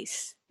Jane's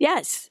face.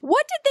 Yes.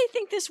 What did they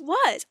think this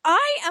was?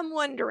 I am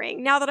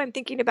wondering, now that I'm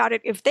thinking about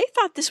it, if they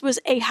thought this was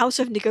a house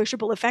of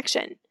negotiable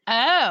affection.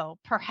 Oh,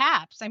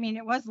 perhaps. I mean,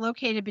 it was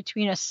located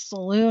between a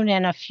saloon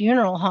and a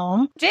funeral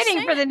home.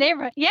 Fitting for the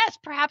neighborhood. Yes,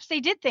 perhaps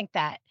they did think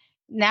that.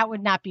 That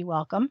would not be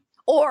welcome.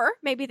 Or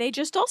maybe they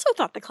just also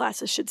thought the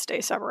classes should stay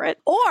separate.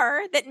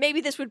 Or that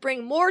maybe this would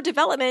bring more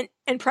development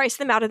and price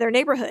them out of their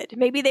neighborhood.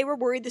 Maybe they were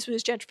worried this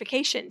was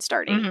gentrification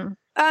starting.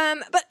 Mm-hmm.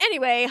 But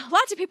anyway,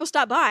 lots of people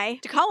stopped by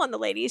to call on the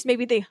ladies,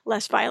 maybe the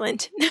less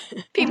violent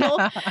people.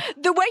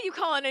 The way you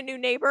call on a new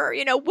neighbor,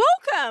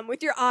 welcome,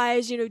 with your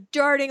eyes,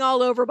 darting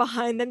all over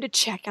behind them to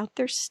check out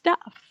their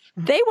stuff.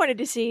 They wanted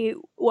to see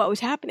what was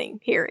happening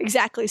here,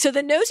 exactly. So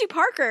the nosy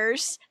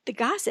Parkers, the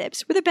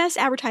gossips, were the best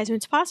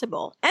advertisements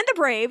possible. And the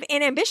brave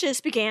and ambitious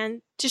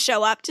began to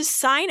show up to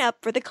sign up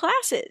for the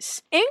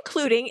classes,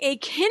 including a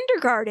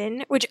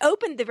kindergarten, which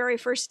opened the very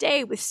first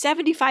day with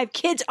 75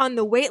 kids on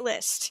the wait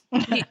list.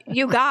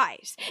 You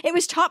guys. It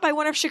was taught by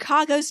one of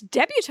Chicago's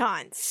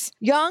debutantes.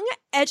 Young,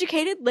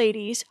 educated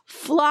ladies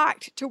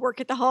flocked to work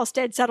at the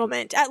Halsted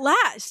settlement. At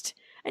last,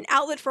 an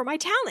outlet for my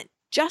talent.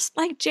 Just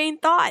like Jane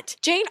thought.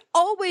 Jane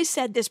always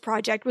said this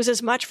project was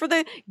as much for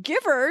the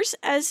givers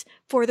as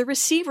for the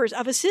receivers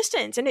of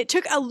assistance, and it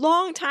took a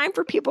long time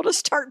for people to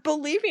start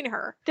believing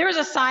her. There was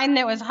a sign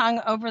that was hung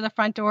over the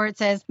front door. It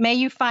says, "May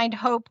you find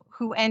hope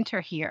who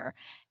enter here."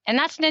 And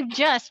that's not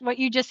just what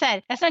you just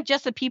said. That's not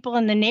just the people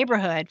in the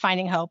neighborhood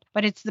finding hope,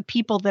 but it's the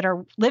people that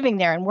are living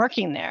there and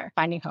working there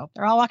finding hope.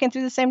 They're all walking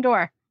through the same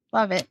door.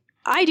 Love it.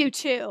 I do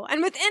too.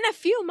 And within a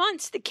few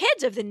months, the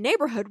kids of the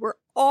neighborhood were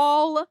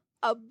all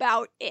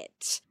about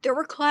it. There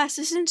were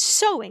classes in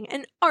sewing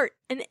and art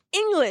and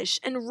English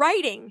and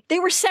writing. They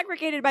were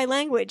segregated by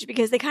language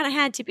because they kind of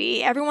had to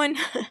be. Everyone,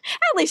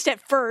 at least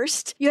at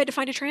first, you had to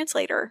find a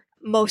translator.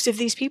 Most of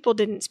these people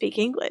didn't speak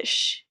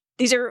English.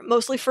 These are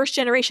mostly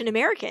first-generation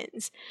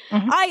Americans.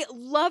 I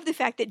love the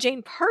fact that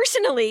Jane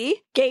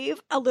personally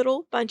gave a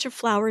little bunch of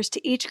flowers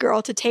to each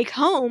girl to take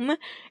home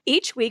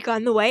each week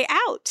on the way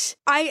out.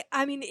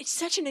 I mean, it's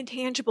such an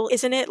intangible,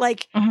 isn't it?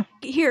 Like,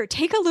 here,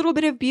 take a little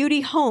bit of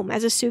beauty home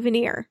as a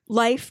souvenir.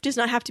 Life does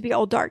not have to be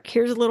all dark.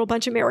 Here's a little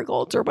bunch of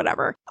marigolds or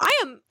whatever. I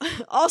am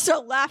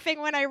also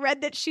laughing when I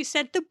read that she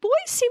said the boys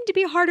seem to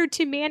be harder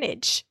to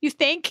manage. You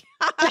think?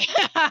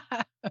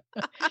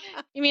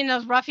 You mean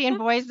those ruffian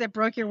boys that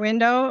broke your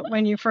window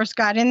when you first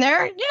got in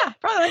there? Yeah,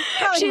 probably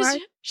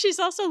she's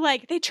also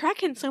like, they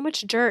track in so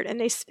much dirt and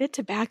they spit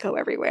tobacco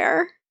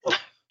everywhere.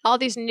 All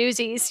these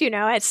newsies,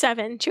 at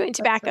 7 chewing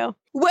tobacco.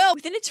 Well,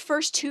 within its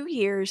first 2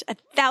 years,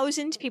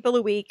 1,000 people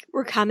a week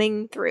were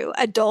coming through,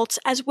 adults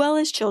as well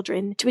as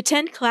children, to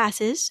attend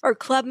classes or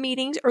club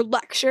meetings or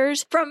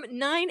lectures from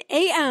 9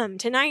 a.m.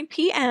 to 9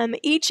 p.m.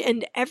 each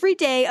and every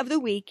day of the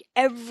week.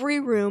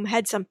 Every room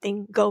had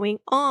something going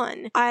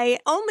on. I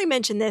only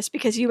mention this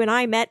because you and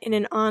I met in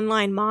an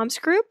online moms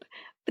group,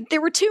 but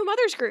there were 2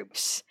 mothers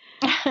groups.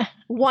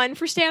 One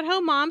for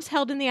stay-at-home moms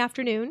held in the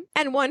afternoon,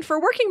 and one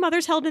for working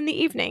mothers held in the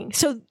evening.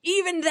 So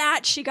even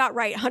that she got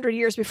right 100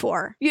 years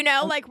before,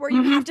 like where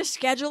you have to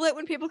schedule it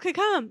when people could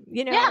come,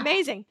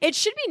 Amazing. It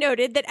should be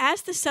noted that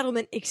as the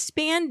settlement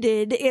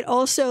expanded, it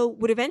also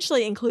would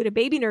eventually include a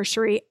baby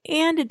nursery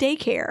and a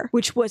daycare,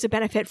 which was a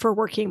benefit for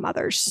working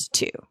mothers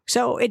too.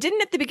 So it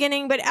didn't at the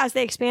beginning, but as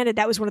they expanded,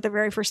 that was one of the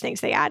very first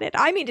things they added.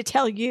 I mean to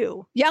tell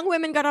you, young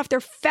women got off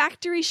their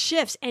factory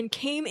shifts and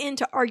came in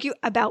to argue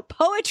about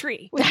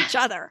poetry with each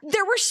other.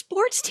 There were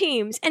sports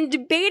teams and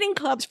debating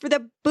clubs for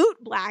the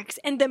boot blacks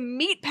and the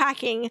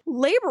meatpacking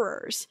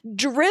laborers.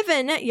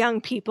 Driven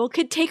young people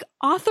could take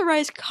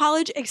authorized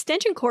college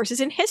extension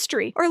courses in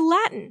history or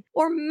Latin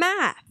or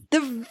math. The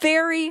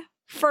very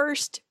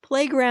first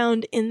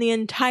playground in the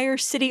entire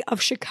city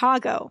of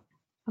Chicago,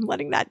 I'm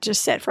letting that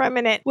just sit for a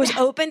minute, was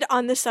opened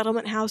on the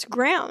Settlement House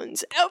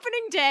grounds.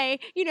 Opening day,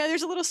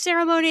 there's a little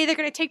ceremony. They're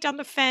going to take down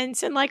the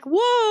fence and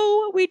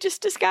whoa, we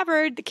just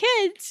discovered the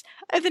kids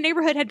of the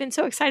neighborhood had been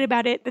so excited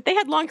about it that they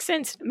had long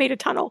since made a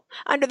tunnel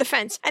under the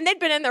fence and they'd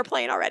been in there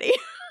playing already.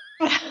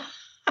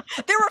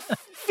 There were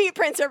feet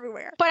prints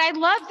everywhere. But I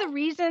love the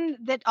reason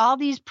that all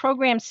these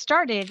programs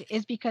started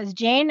is because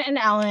Jane and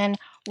Ellen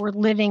were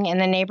living in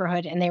the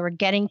neighborhood and they were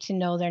getting to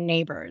know their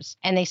neighbors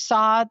and they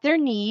saw their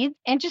needs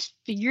and just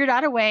figured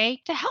out a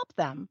way to help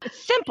them.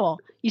 It's simple.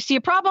 You see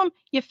a problem,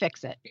 you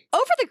fix it.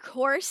 Over the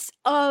course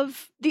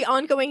of the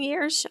ongoing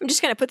years, I'm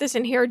just going to put this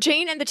in here,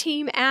 Jane and the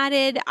team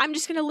added, I'm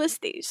just going to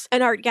list these,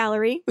 an art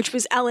gallery, which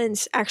was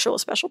Ellen's actual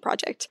special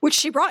project, which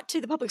she brought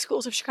to the public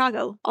schools of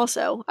Chicago,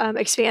 also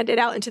expanded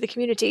out into the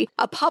community,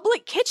 a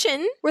public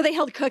kitchen where they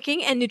held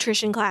cooking and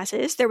nutrition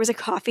classes. There was a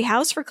coffee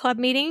house for club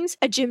meetings,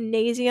 a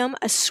gymnasium,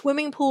 a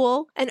swimming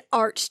pool, an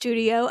art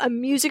studio, a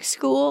music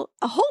school,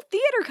 a whole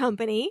theater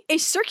company, a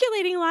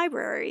circulating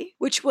library,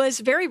 which was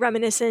very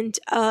reminiscent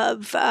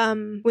of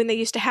when they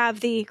used to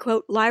have the,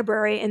 quote,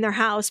 library in their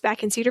house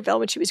back in Cedarville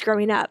when she was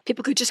growing up.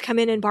 People could just come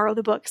in and borrow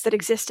the books that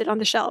existed on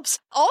the shelves.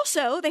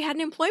 Also, they had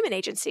an employment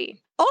agency.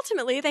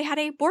 Ultimately, they had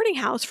a boarding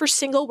house for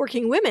single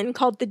working women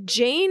called the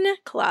Jane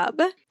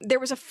Club. There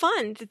was a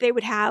fund that they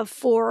would have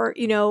for,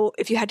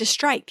 if you had to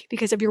strike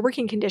because of your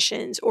working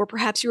conditions, or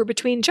perhaps you were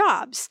between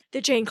jobs, the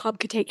Jane Club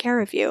could take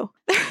care of you.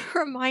 That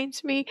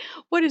reminds me,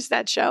 what is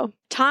that show?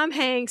 Tom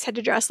Hanks had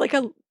to dress like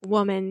a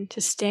woman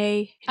to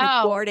stay in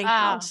a boarding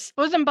house.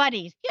 Bosom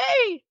Buddies.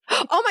 Yay!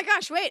 Oh my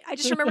gosh, wait, I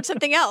just remembered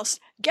something else.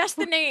 Guess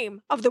the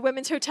name of the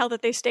women's hotel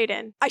that they stayed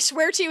in. I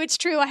swear to you it's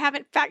true. I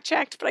haven't fact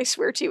checked, but I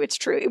swear to you it's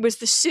true. It was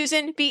the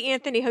Susan B.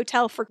 Anthony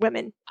Hotel for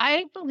Women.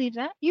 I believe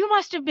that. You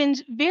must have been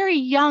very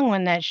young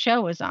when that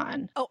show was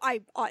on. Oh,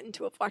 I oughtn't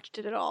to have watched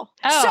it at all.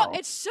 Oh. So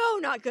it's so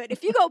not good.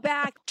 If you go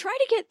back, try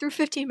to get through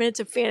 15 minutes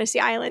of Fantasy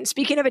Island.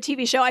 Speaking of a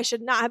TV show I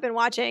should not have been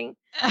watching.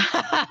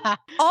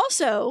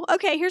 Also,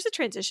 okay, here's a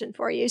transition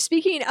for you.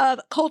 Speaking of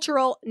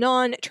cultural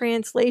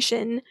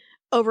non-translation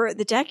over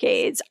the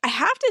decades, I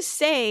have to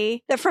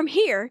say that from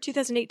here,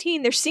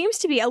 2018, there seems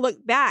to be a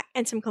look back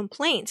and some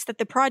complaints that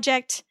the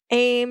project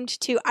aimed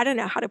to, I don't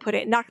know how to put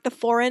it, knock the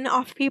foreign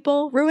off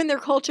people, ruin their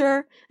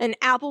culture, and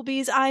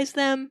Applebee's eyes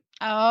them.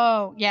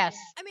 Oh, yes.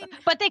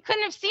 But they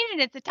couldn't have seen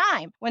it at the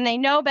time. When they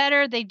know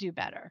better, they do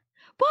better.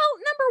 Well,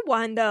 number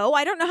one, though,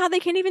 I don't know how they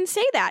can even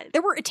say that.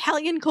 There were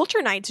Italian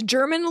culture nights,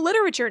 German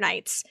literature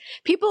nights,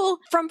 people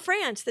from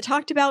France that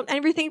talked about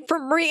everything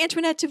from Marie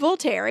Antoinette to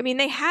Voltaire.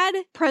 They had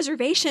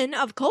preservation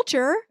of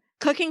culture.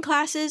 Cooking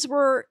classes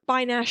were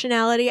by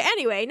nationality.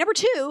 Anyway, number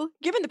two,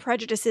 given the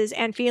prejudices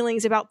and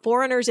feelings about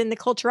foreigners in the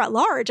culture at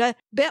large, a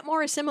bit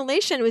more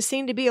assimilation was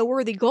seen to be a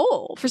worthy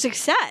goal for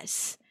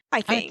success.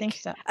 I think. I think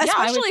so.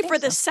 Especially for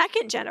the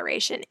second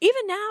generation.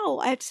 Even now,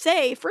 I have to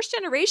say, first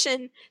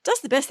generation does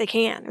the best they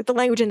can with the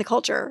language and the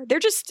culture. They're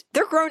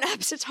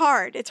grown-ups. It's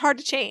hard. It's hard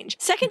to change.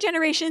 Second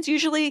generations,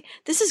 usually,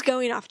 this is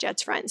going off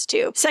Jed's friends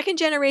too. Second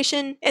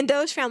generation, and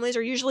those families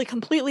are usually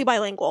completely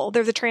bilingual.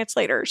 They're the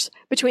translators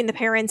between the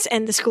parents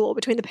and the school,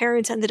 between the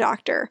parents and the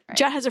doctor. Right.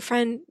 Jed has a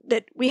friend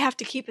that we have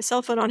to keep a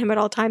cell phone on him at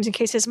all times in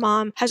case his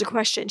mom has a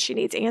question she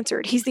needs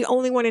answered. He's the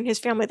only one in his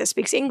family that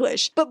speaks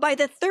English. But by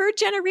the third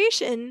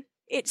generation,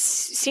 it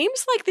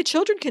seems like the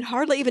children can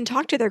hardly even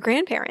talk to their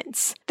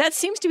grandparents. That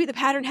seems to be the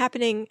pattern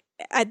happening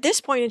at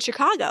this point in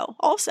Chicago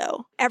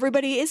also.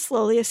 Everybody is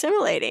slowly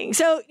assimilating.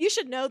 So you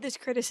should know this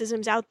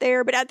criticism's out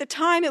there, but at the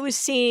time it was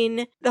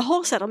seen, the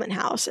whole settlement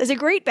house, as a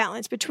great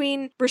balance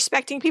between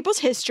respecting people's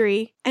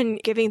history and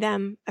giving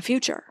them a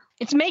future.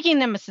 It's making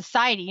them a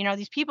society. You know,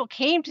 these people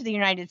came to the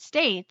United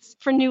States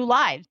for new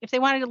lives. If they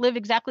wanted to live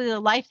exactly the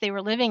life they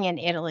were living in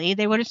Italy,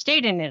 they would have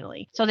stayed in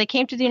Italy. So they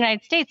came to the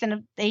United States,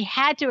 and they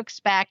had to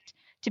expect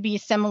to be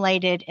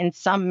assimilated in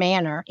some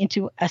manner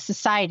into a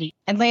society.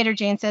 And later,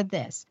 Jane said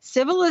this: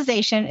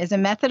 civilization is a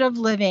method of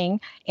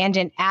living and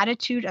an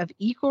attitude of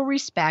equal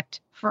respect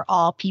for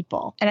all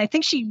people. And I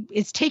think she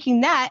is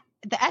taking that,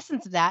 the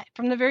essence of that,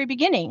 from the very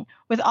beginning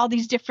with all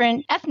these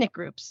different ethnic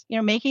groups, you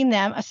know, making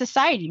them a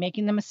society,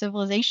 making them a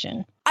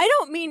civilization. I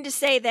don't mean to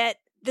say that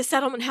the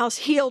settlement house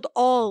healed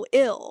all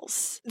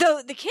ills,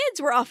 though the kids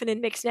were often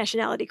in mixed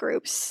nationality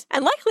groups,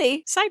 and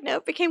likely, side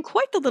note, became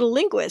quite the little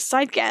linguists,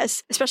 I'd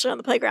guess, especially on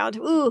the playground.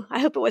 Ooh, I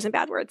hope it wasn't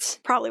bad words.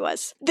 Probably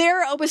was.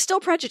 There was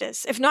still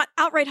prejudice, if not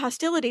outright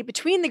hostility,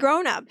 between the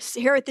grown-ups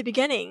here at the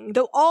beginning,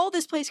 though all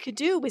this place could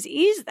do was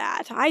ease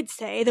that, I'd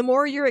say. The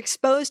more you're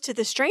exposed to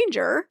the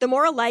stranger, the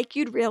more alike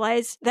you'd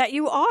realize that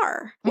you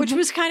are, which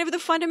was kind of the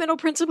fundamental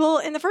principle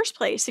in the first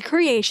place, the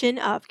creation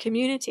of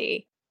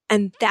community.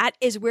 And that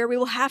is where we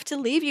will have to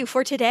leave you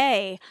for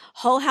today.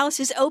 Hull House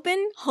is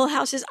open, Hull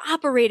House is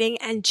operating,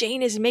 and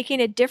Jane is making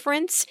a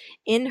difference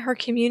in her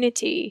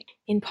community.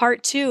 In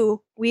part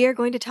 2, we are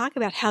going to talk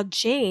about how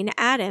Jane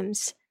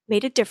Addams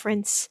made a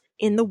difference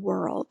in the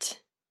world.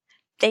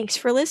 Thanks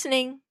for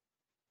listening.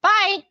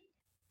 Bye!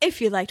 If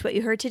you liked what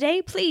you heard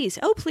today, please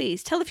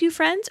tell a few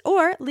friends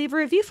or leave a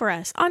review for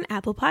us on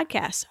Apple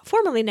Podcasts,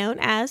 formerly known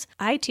as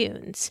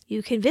iTunes.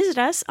 You can visit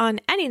us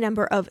on any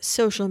number of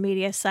social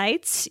media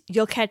sites.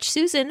 You'll catch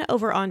Susan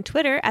over on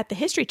Twitter at The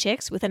History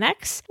Chicks with an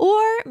X,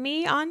 or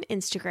me on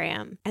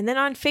Instagram. And then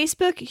on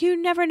Facebook,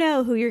 you never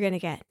know who you're going to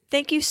get.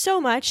 Thank you so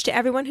much to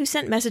everyone who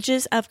sent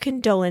messages of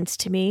condolence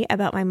to me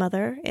about my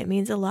mother. It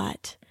means a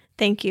lot.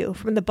 Thank you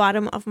from the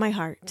bottom of my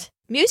heart.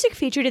 Music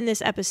featured in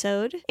this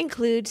episode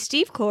includes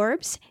Steve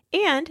Corbs,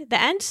 and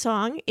the end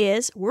song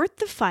is Worth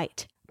the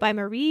Fight by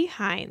Marie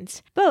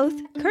Hines, both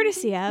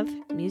courtesy of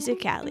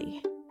Music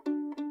Alley.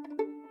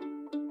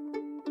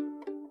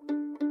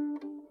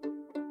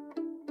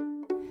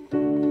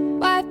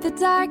 Wipe the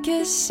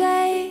darkest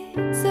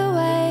shades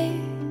away.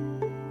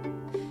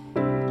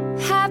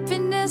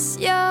 Happiness,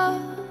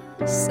 your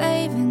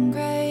saving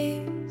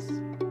grace.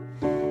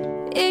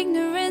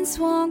 Ignorance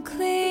won't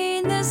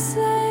clean the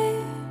slate.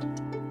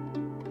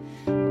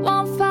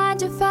 Won't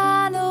find your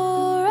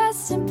final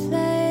resting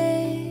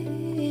place.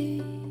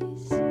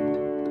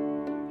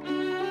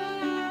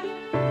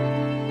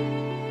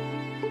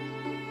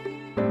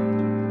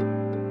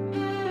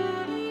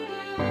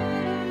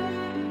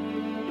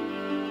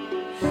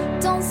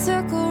 Don't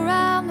circle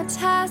around the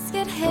task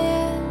at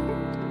hand,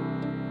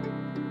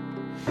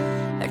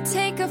 or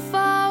take a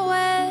fall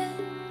when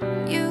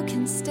you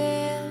can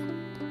stand.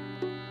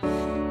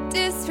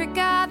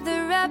 Disregard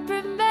the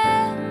reprimand.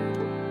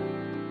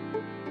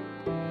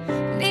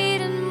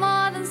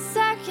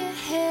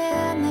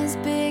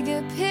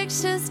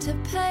 Pictures to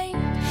paint,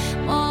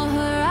 more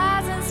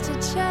horizons to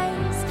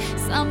chase,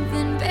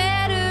 something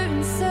better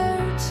in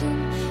searching,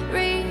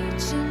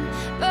 reaching,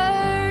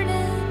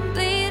 burning,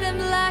 bleeding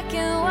black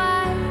and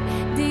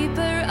white,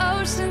 deeper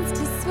oceans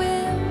to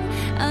swim,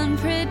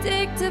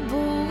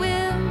 unpredictable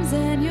whims,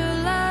 and you're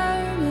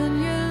learning,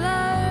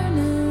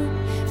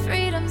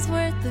 freedom's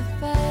worth the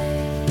fight.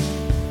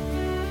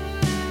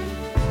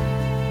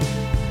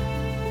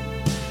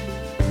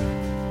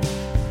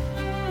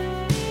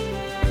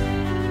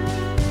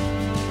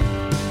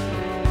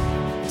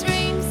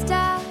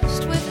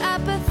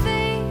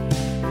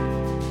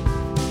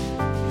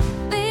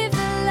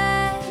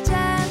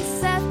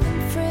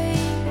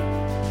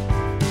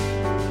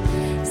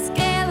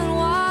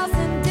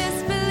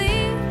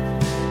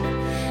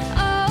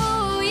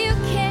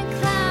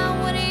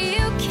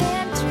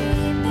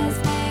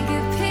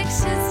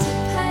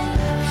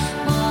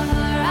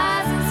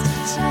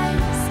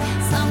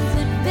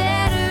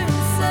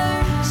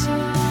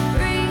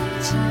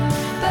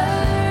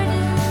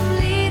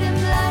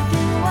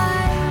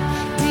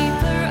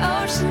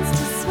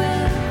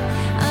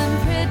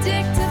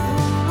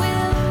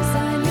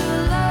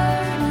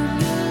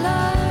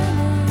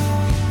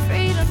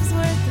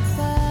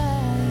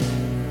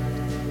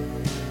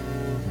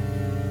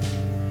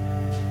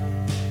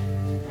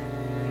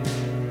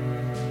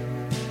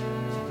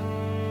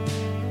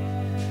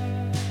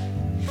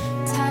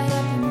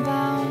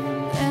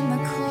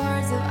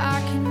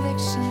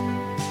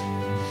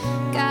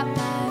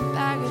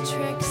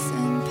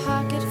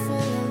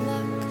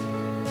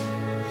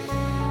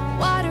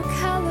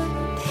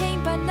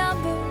 by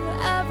number,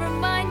 a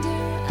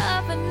reminder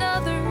of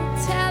another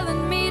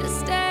telling me to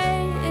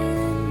stay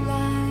in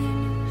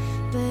line.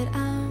 But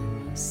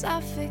I'm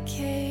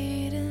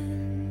suffocating.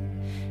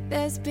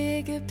 There's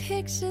bigger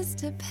pictures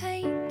to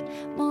paint,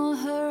 more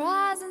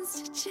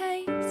horizons to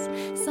chase,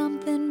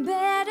 something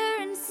better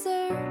in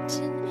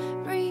searching,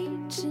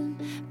 reaching,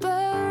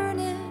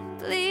 burning,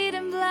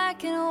 bleeding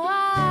black and white.